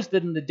God knows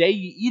that in the day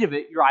you eat of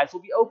it, your eyes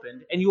will be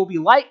opened, and you will be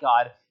like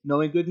God,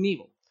 knowing good and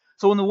evil.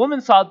 So when the woman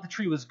saw that the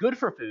tree was good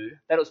for food,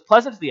 that it was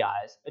pleasant to the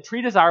eyes, a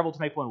tree desirable to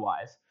make one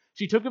wise,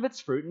 she took of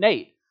its fruit and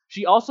ate.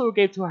 She also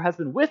gave to her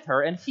husband with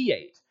her, and he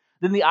ate.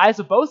 Then the eyes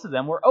of both of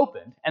them were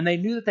opened, and they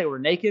knew that they were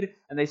naked,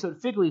 and they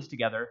sewed fig leaves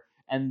together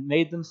and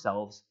made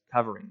themselves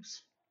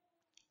coverings.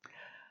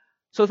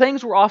 So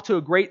things were off to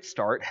a great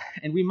start,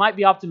 and we might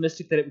be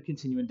optimistic that it would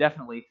continue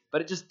indefinitely,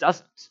 but it just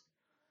doesn't.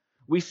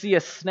 We see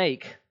a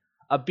snake,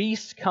 a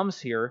beast comes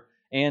here,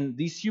 and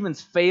these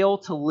humans fail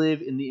to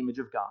live in the image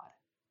of God.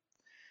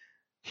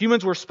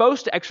 Humans were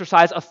supposed to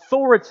exercise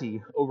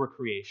authority over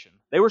creation.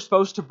 They were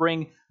supposed to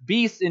bring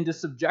beasts into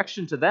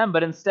subjection to them,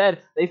 but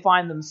instead they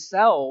find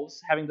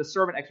themselves having the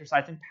serpent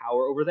exercising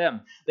power over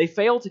them. They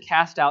fail to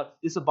cast out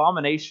this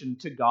abomination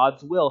to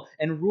God's will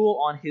and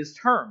rule on his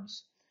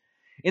terms.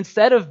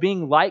 Instead of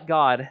being like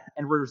God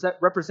and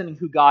representing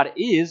who God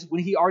is,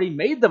 when he already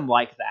made them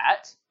like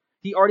that,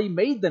 he already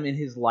made them in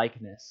his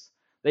likeness.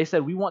 They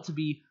said, we want to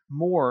be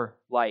more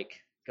like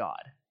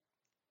God.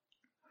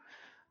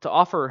 To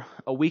offer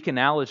a weak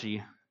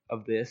analogy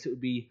of this, it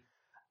would be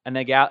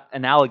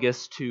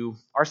analogous to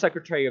our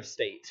Secretary of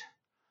State,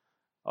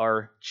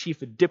 our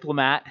chief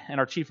diplomat, and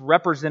our chief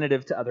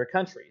representative to other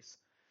countries.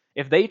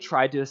 If they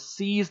tried to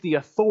seize the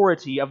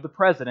authority of the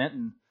president,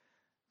 and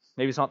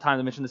maybe it's not time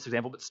to mention this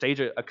example, but stage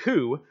a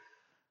coup,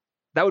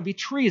 that would be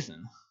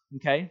treason,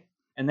 okay?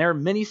 And there are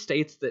many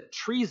states that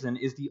treason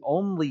is the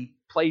only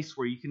place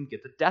where you can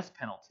get the death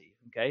penalty,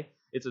 okay?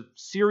 It's a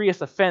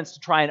serious offense to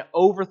try and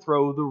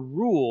overthrow the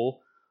rule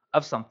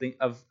of something,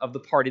 of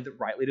the party that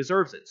rightly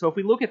deserves it. So if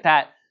we look at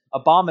that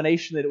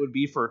abomination that it would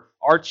be for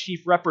our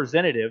chief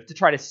representative to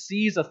try to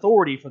seize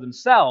authority for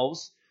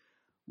themselves,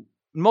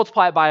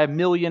 multiply it by 1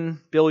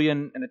 million,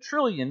 billion, and 1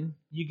 trillion,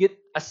 you get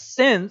a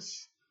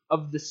sense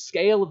of the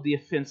scale of the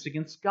offense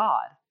against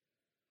God,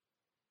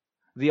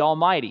 the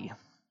Almighty,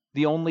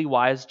 the only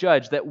wise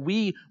judge, that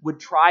we would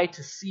try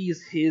to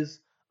seize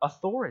his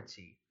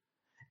authority.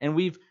 And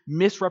we've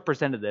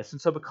misrepresented this. And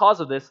so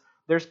because of this,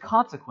 there's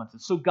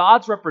consequences. So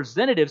God's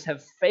representatives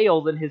have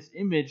failed and his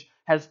image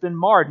has been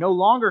marred. No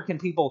longer can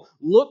people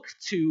look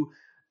to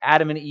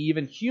Adam and Eve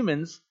and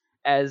humans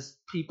as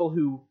people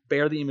who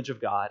bear the image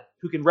of God,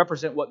 who can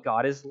represent what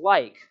God is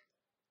like.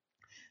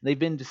 They've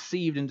been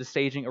deceived into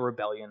staging a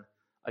rebellion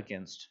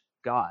against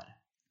God.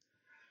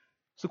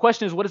 So the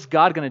question is, what is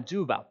God going to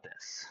do about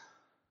this?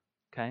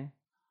 Okay?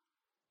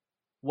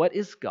 What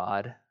is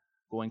God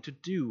going to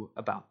do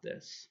about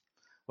this?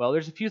 Well,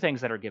 there's a few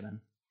things that are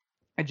given.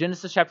 In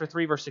Genesis chapter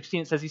 3, verse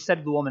 16, it says, He said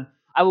to the woman,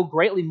 I will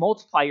greatly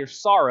multiply your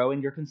sorrow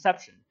and your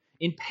conception.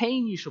 In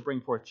pain you shall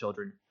bring forth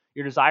children.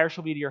 Your desire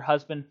shall be to your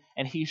husband,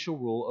 and he shall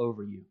rule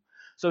over you.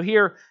 So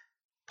here,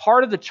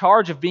 part of the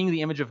charge of being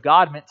the image of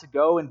God meant to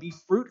go and be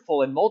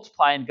fruitful and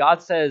multiply, and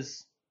God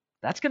says,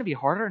 that's going to be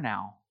harder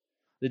now.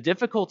 The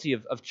difficulty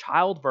of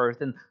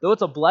childbirth, and though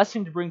it's a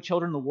blessing to bring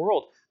children in the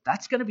world,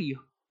 that's going to be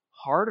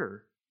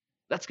harder.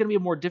 That's going to be a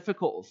more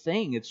difficult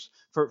thing. It's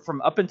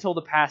from up until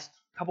the past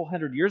couple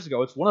hundred years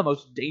ago, it's one of the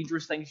most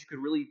dangerous things you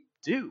could really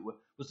do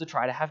was to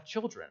try to have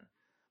children.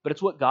 But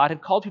it's what God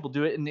had called people to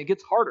do it, and it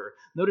gets harder.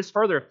 Notice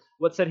further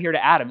what's said here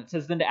to Adam. It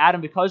says, Then to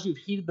Adam, because you've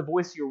heeded the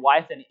voice of your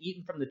wife and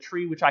eaten from the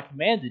tree which I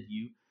commanded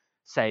you,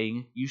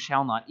 saying, You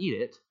shall not eat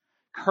it,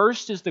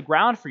 cursed is the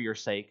ground for your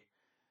sake.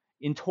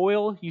 In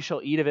toil you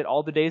shall eat of it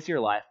all the days of your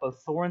life,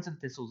 both thorns and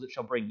thistles it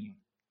shall bring you.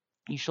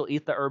 You shall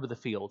eat the herb of the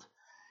field.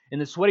 In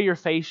the sweat of your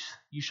face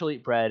you shall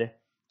eat bread,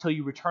 till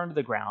you return to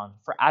the ground,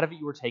 for out of it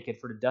you were taken,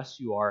 for to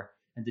dust you are,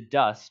 and to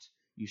dust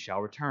you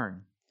shall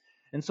return.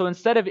 And so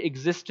instead of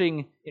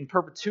existing in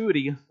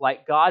perpetuity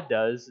like God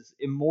does, is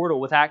immortal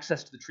with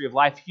access to the tree of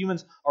life,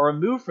 humans are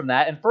removed from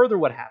that. And further,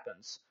 what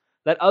happens?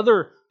 That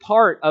other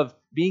part of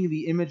being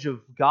the image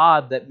of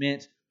God that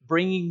meant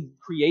bringing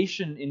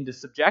creation into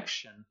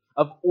subjection,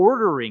 of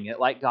ordering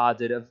it like God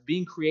did, of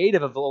being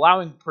creative, of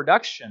allowing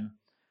production,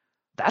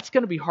 that's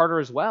going to be harder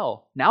as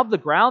well. Now the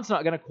ground's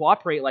not going to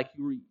cooperate like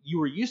you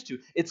were used to.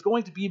 It's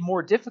going to be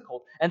more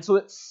difficult. And so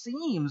it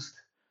seems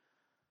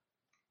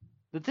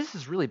that this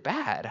is really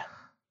bad.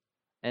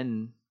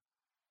 And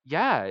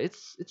yeah,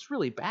 it's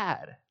really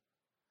bad.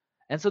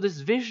 And so this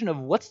vision of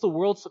what's the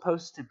world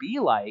supposed to be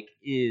like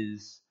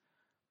it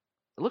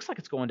looks like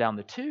it's going down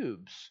the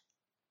tubes.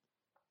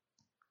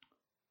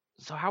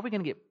 So how are we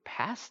going to get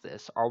past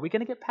this? Are we going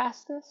to get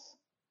past this?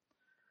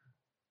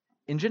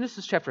 In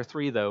Genesis chapter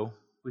 3, though,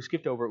 we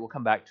skipped over it, we'll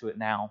come back to it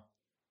now.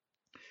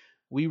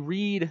 We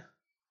read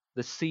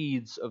the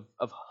seeds of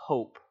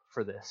hope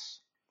for this.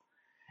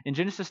 In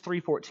Genesis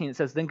 3:14, it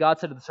says, Then God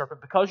said to the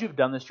serpent, Because you've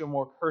done this, you're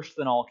more cursed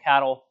than all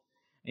cattle,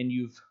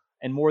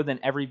 and more than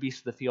every beast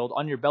of the field.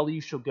 On your belly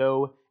you shall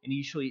go, and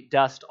you shall eat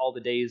dust all the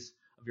days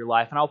of your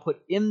life. And I'll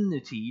put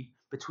enmity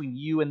between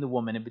you and the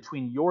woman, and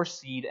between your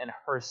seed and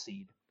her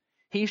seed.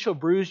 He shall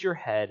bruise your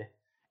head,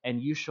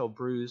 and you shall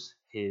bruise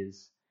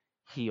his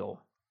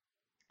heel.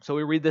 So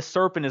we read this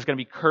serpent is going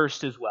to be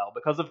cursed as well.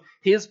 Because of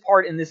his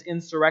part in this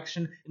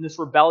insurrection, in this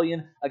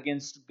rebellion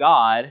against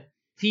God,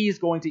 he's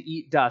going to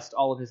eat dust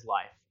all of his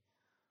life.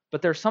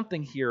 But there's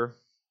something here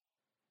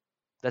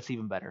that's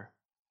even better.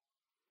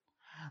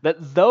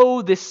 That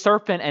though this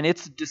serpent and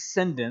its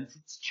descendants,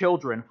 its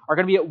children, are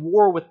going to be at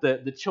war with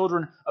the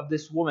children of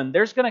this woman,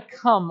 there's going to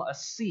come a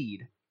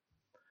seed.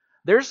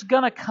 There's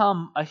going to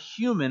come a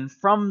human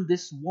from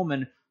this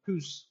woman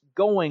who's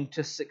going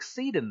to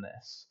succeed in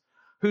this,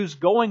 who's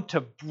going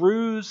to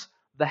bruise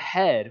the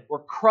head or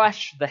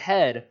crush the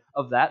head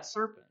of that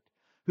serpent,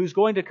 who's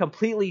going to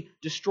completely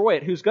destroy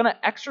it, who's going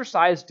to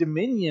exercise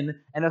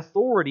dominion and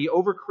authority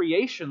over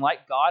creation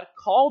like God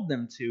called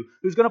them to,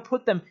 who's going to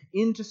put them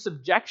into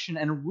subjection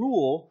and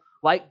rule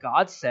like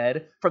God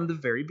said from the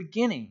very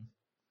beginning.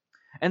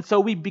 And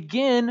so we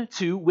begin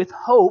to, with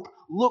hope,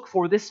 look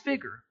for this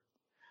figure.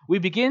 We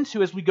begin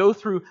to, as we go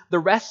through the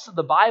rest of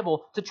the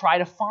Bible, to try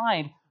to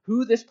find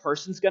who this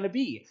person's going to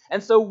be.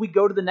 And so we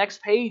go to the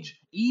next page.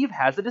 Eve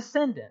has a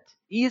descendant.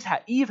 Eve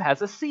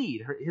has a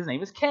seed. His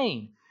name is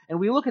Cain. And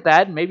we look at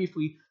that, and maybe if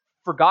we've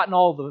forgotten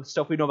all the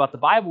stuff we know about the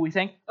Bible, we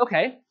think,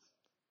 okay,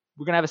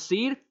 we're going to have a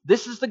seed.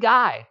 This is the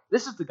guy.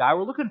 This is the guy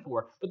we're looking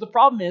for. But the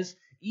problem is,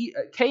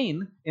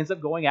 Cain ends up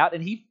going out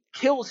and he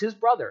kills his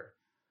brother.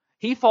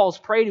 He falls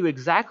prey to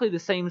exactly the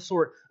same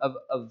sort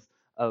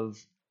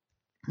of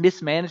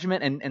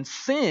mismanagement and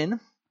sin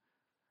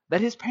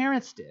that his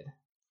parents did.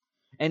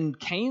 And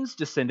Cain's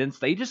descendants,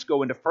 they just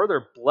go into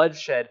further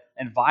bloodshed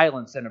and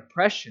violence and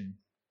oppression.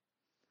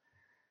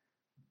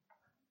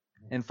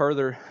 And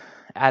further,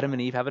 Adam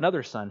and Eve have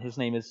another son. His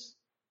name is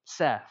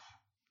Seth.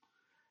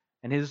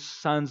 And his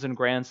sons and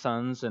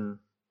grandsons and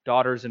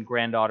daughters and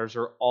granddaughters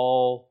are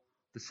all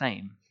the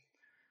same.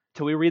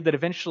 Till we read that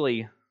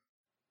eventually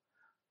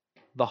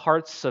the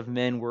hearts of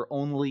men were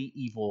only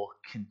evil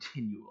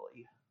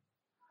continually.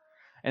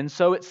 And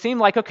so it seemed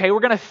like, okay, we're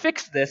going to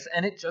fix this,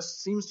 and it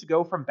just seems to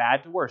go from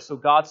bad to worse. So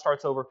God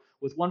starts over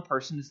with one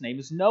person. His name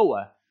is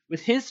Noah, with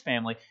his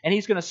family. And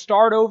he's going to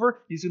start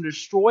over. He's going to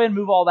destroy and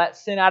move all that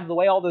sin out of the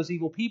way, all those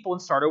evil people,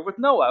 and start over with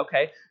Noah.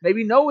 Okay,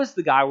 maybe Noah's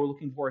the guy we're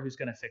looking for who's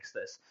going to fix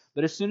this.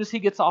 But as soon as he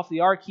gets off the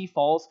ark, he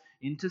falls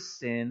into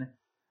sin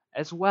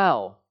as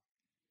well.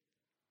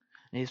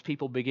 And his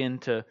people begin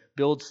to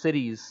build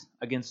cities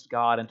against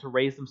God and to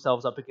raise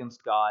themselves up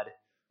against God,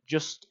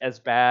 just as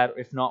bad,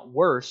 if not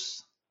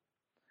worse,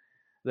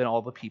 than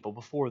all the people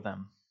before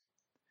them.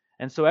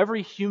 And so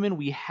every human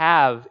we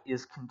have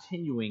is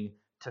continuing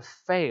to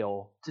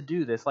fail to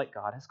do this like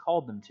God has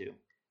called them to.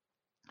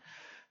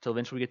 Until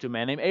eventually we get to a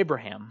man named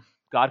Abraham.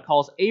 God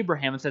calls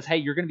Abraham and says, hey,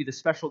 you're going to be the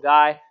special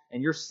guy,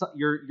 and your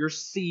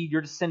seed,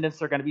 your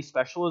descendants are going to be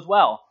special as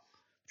well.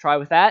 Try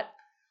with that.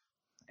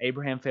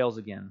 Abraham fails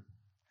again.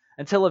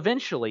 Until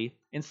eventually,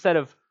 instead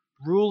of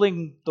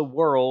ruling the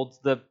world,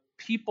 the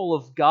people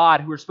of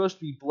God who are supposed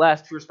to be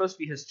blessed, who are supposed to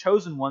be his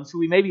chosen ones, who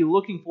we may be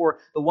looking for,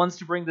 the ones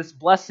to bring this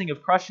blessing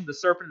of crushing the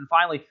serpent and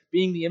finally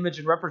being the image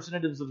and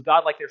representatives of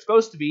God like they're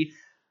supposed to be,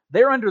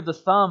 they're under the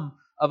thumb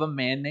of a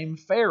man named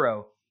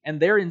Pharaoh. And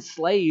they're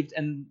enslaved,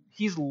 and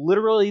he's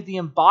literally the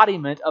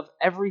embodiment of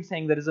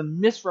everything that is a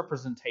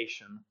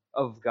misrepresentation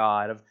of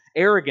God, of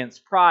arrogance,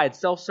 pride,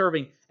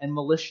 self-serving, and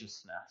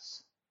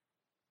maliciousness.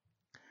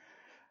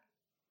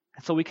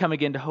 And so we come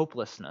again to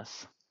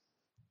hopelessness.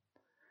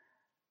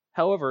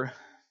 However,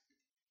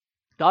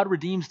 God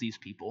redeems these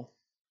people,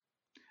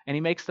 and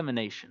he makes them a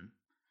nation.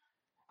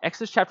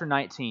 Exodus chapter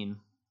 19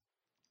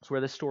 is where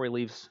this story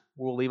leaves.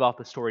 We'll leave off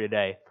the story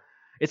today.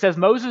 It says,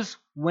 Moses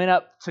went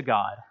up to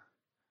God,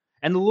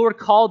 and the Lord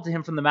called to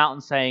him from the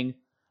mountain, saying,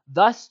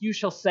 Thus you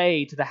shall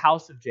say to the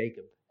house of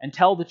Jacob, and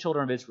tell the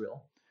children of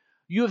Israel,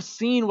 You have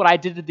seen what I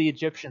did to the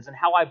Egyptians, and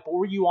how I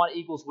bore you on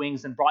eagle's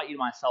wings and brought you to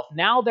myself.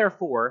 Now,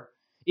 therefore,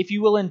 if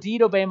you will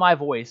indeed obey my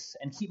voice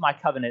and keep my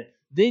covenant,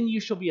 then you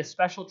shall be a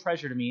special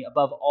treasure to me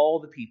above all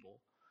the people.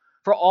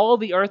 For all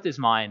the earth is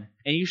mine,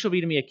 and you shall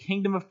be to me a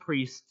kingdom of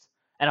priests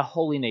and a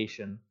holy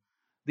nation.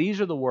 These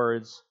are the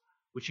words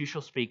which you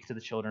shall speak to the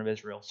children of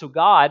Israel. So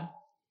God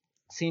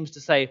seems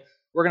to say,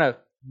 we're going to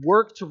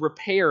work to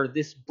repair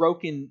this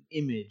broken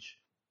image,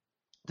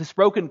 this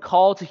broken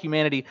call to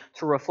humanity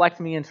to reflect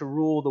me and to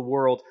rule the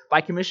world by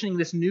commissioning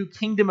this new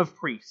kingdom of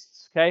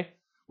priests, okay?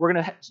 We're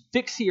going to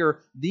fix here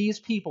these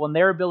people and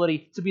their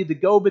ability to be the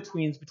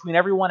go-betweens between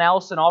everyone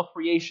else and all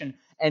creation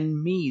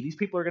and me. These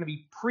people are going to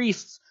be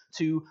priests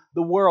to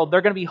the world.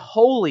 They're going to be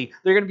holy.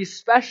 They're going to be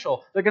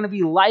special. They're going to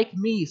be like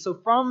me. So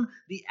from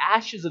the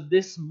ashes of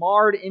this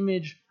marred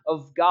image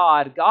of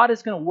God, God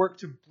is going to work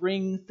to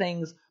bring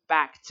things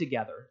back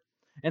together.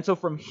 And so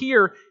from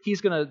here,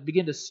 he's going to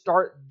begin to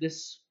start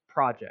this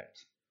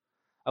project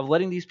of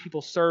letting these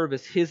people serve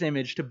as his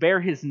image, to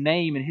bear his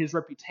name and his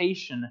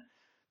reputation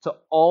to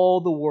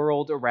all the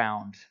world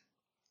around.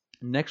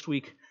 Next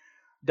week,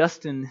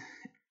 Dustin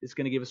is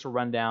going to give us a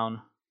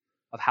rundown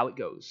of how it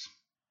goes,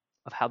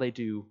 of how they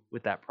do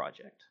with that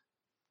project.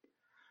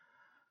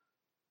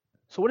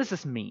 So what does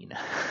this mean?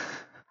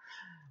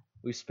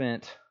 We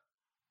spent,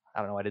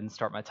 I didn't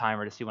start my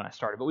timer to see when I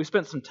started, but we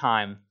spent some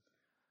time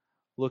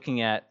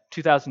looking at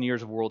 2,000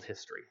 years of world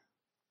history,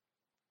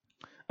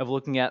 of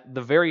looking at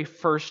the very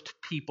first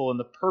people and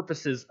the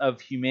purposes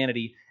of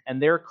humanity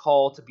and their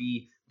call to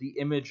be the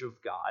image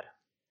of God,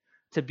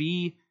 to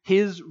be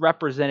his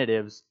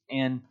representatives,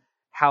 and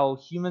how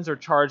humans are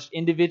charged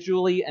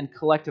individually and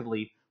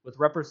collectively with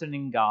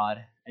representing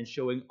God and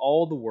showing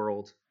all the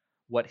world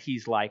what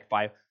he's like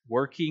by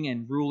working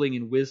and ruling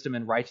in wisdom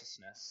and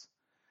righteousness.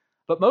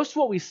 But most of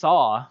what we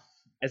saw,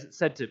 as it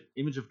said to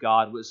image of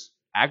God, was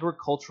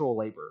agricultural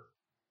labor.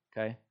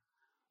 Okay,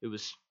 it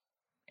was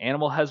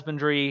animal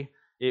husbandry.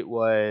 It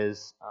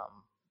was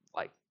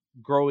like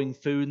growing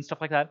food and stuff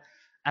like that.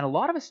 And a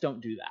lot of us don't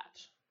do that,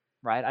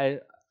 right?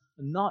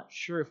 I'm not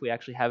sure if we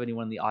actually have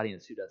anyone in the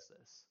audience who does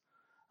this.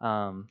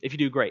 If you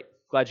do, great.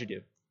 Glad you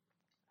do.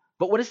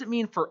 But what does it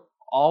mean for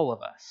all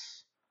of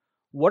us?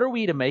 What are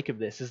we to make of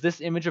this? Is this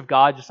image of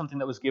God just something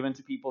that was given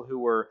to people who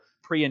were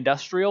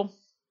pre-industrial,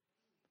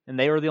 and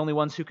they are the only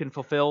ones who can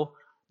fulfill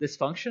this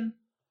function?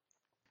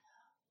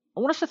 I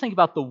want us to think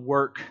about the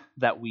work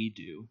that we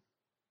do,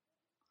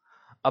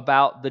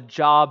 about the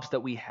jobs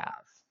that we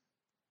have,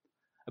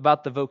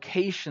 about the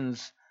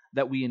vocations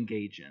that we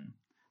engage in.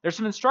 There's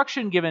some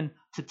instruction given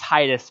to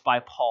Titus by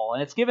Paul,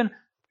 and it's given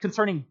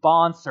concerning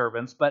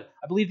bondservants, but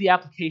I believe the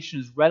application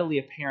is readily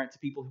apparent to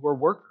people who are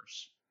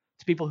workers,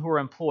 to people who are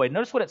employed.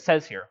 Notice what it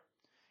says here.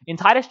 In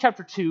Titus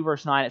chapter 2,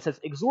 verse 9, it says,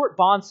 Exhort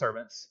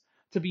bondservants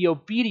to be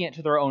obedient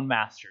to their own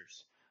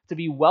masters, to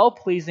be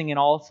well-pleasing in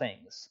all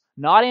things,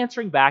 not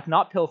answering back,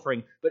 not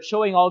pilfering, but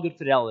showing all good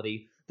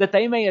fidelity, that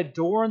they may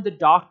adorn the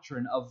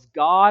doctrine of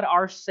God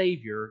our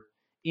Savior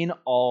in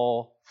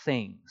all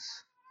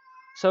things.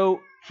 So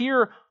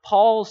here,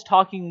 Paul's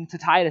talking to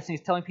Titus, and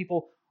he's telling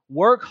people,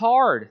 work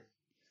hard.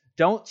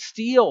 Don't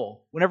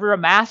steal. Whenever a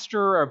master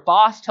or a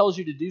boss tells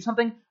you to do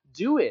something,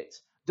 do it.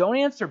 Don't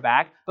answer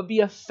back, but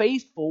be a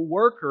faithful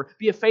worker.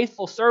 Be a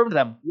faithful servant to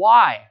them.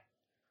 Why?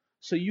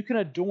 So you can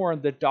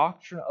adorn the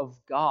doctrine of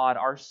God,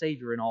 our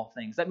Savior, in all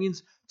things. That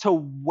means to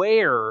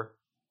wear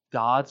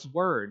God's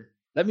word.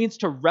 That means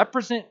to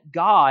represent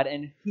God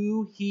and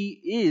who he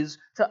is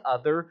to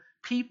other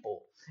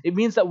people. It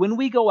means that when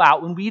we go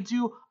out, when we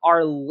do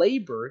our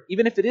labor,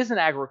 even if it isn't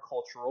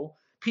agricultural,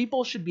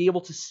 people should be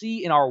able to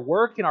see in our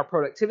work, in our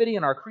productivity,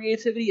 in our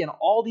creativity, and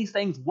all these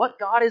things what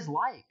God is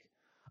like.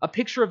 A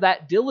picture of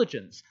that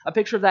diligence, a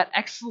picture of that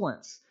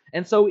excellence.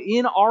 And so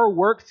in our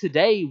work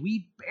today,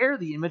 we bear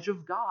the image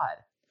of God.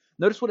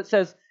 Notice what it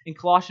says in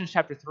Colossians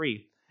chapter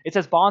 3. It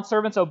says,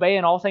 "Bondservants, obey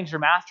in all things your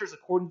masters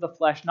according to the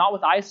flesh, not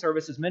with eye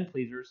service as men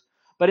pleasers,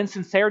 but in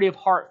sincerity of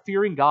heart,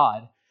 fearing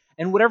God.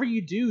 And whatever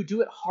you do,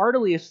 do it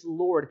heartily as to the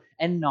Lord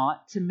and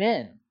not to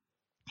men."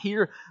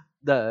 Here,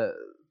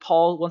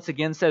 Paul once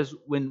again says,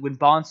 when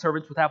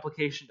bondservants with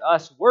application to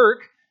us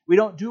work, we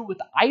don't do it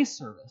with eye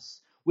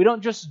service. We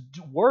don't just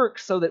work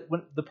so that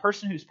when the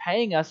person who's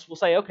paying us will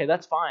say, okay,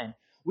 that's fine.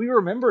 We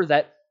remember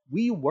that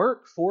we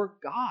work for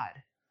God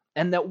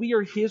and that we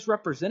are His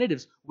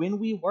representatives when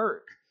we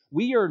work.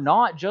 We are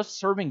not just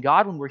serving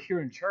God when we're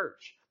here in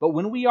church, but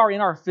when we are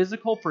in our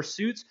physical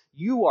pursuits,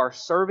 you are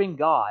serving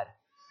God.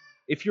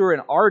 If you're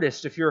an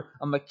artist, if you're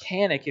a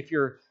mechanic, if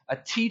you're a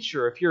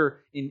teacher, if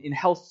you're in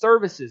health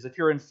services, if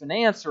you're in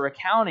finance or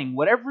accounting,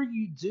 whatever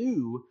you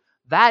do,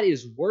 that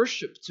is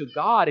worship to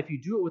God if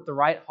you do it with the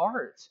right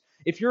heart.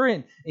 If you're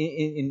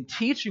in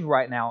teaching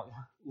right now,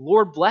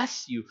 Lord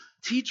bless you.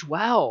 Teach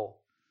well.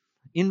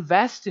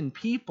 Invest in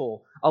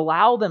people.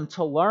 Allow them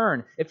to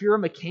learn. If you're a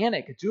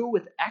mechanic, do it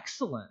with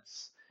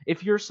excellence.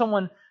 If you're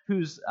someone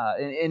who's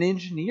an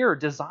engineer,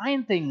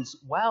 design things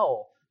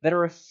well that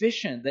are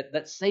efficient,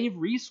 that save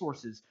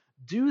resources.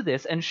 Do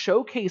this and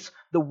showcase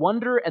the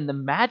wonder and the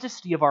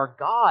majesty of our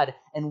God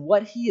and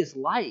what He is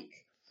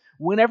like.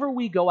 Whenever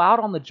we go out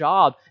on the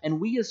job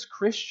and we as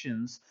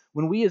Christians,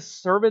 when we as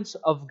servants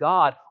of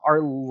God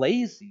are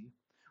lazy,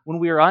 when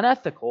we are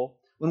unethical,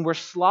 when we're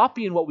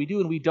sloppy in what we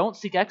do and we don't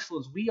seek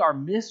excellence, we are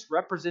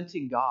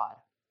misrepresenting God.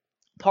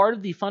 Part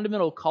of the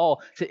fundamental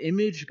call to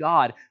image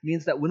God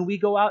means that when we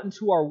go out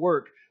into our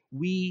work,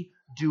 we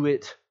do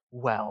it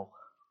well.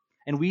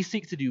 And we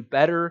seek to do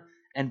better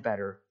and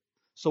better.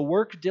 So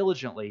work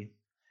diligently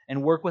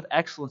and work with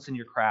excellence in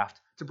your craft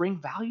to bring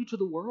value to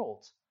the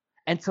world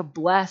and to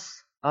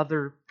bless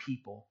other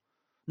people.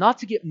 Not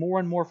to get more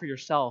and more for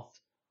yourself,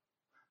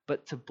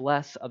 but to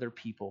bless other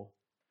people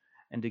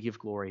and to give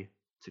glory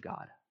to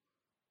God.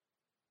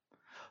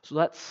 So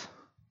that's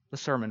the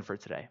sermon for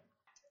today.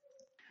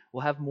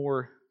 We'll have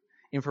more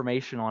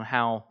information on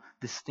how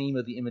this theme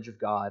of the image of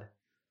God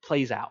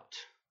plays out,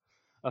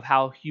 of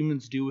how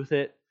humans do with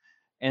it,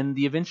 and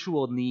the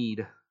eventual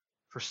need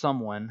for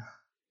someone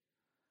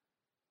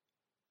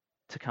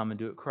to come and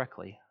do it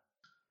correctly.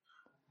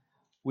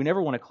 We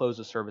never want to close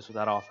a service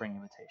without offering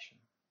invitation.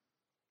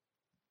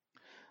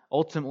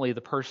 Ultimately,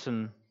 the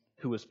person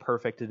who was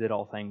perfect and did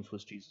all things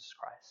was Jesus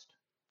Christ.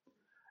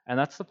 And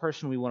that's the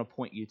person we want to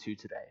point you to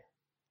today.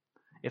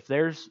 If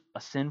there's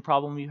a sin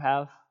problem you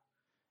have,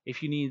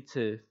 if you need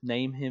to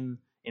name Him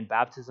in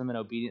baptism and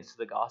obedience to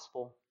the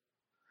gospel,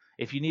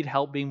 if you need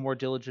help being more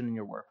diligent in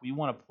your work, we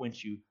want to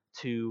point you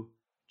to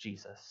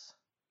Jesus.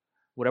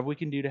 Whatever we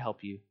can do to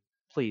help you,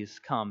 please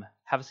come,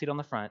 have a seat on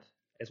the front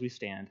as we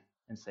stand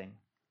and sing.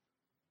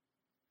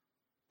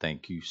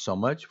 Thank you so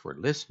much for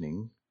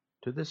listening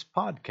to this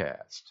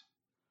podcast.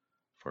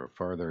 For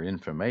further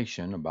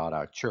information about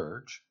our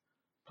church,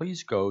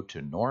 please go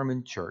to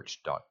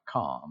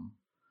normanchurch.com,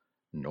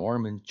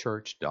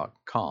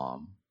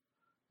 normanchurch.com,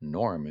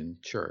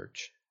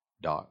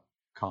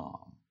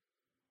 normanchurch.com.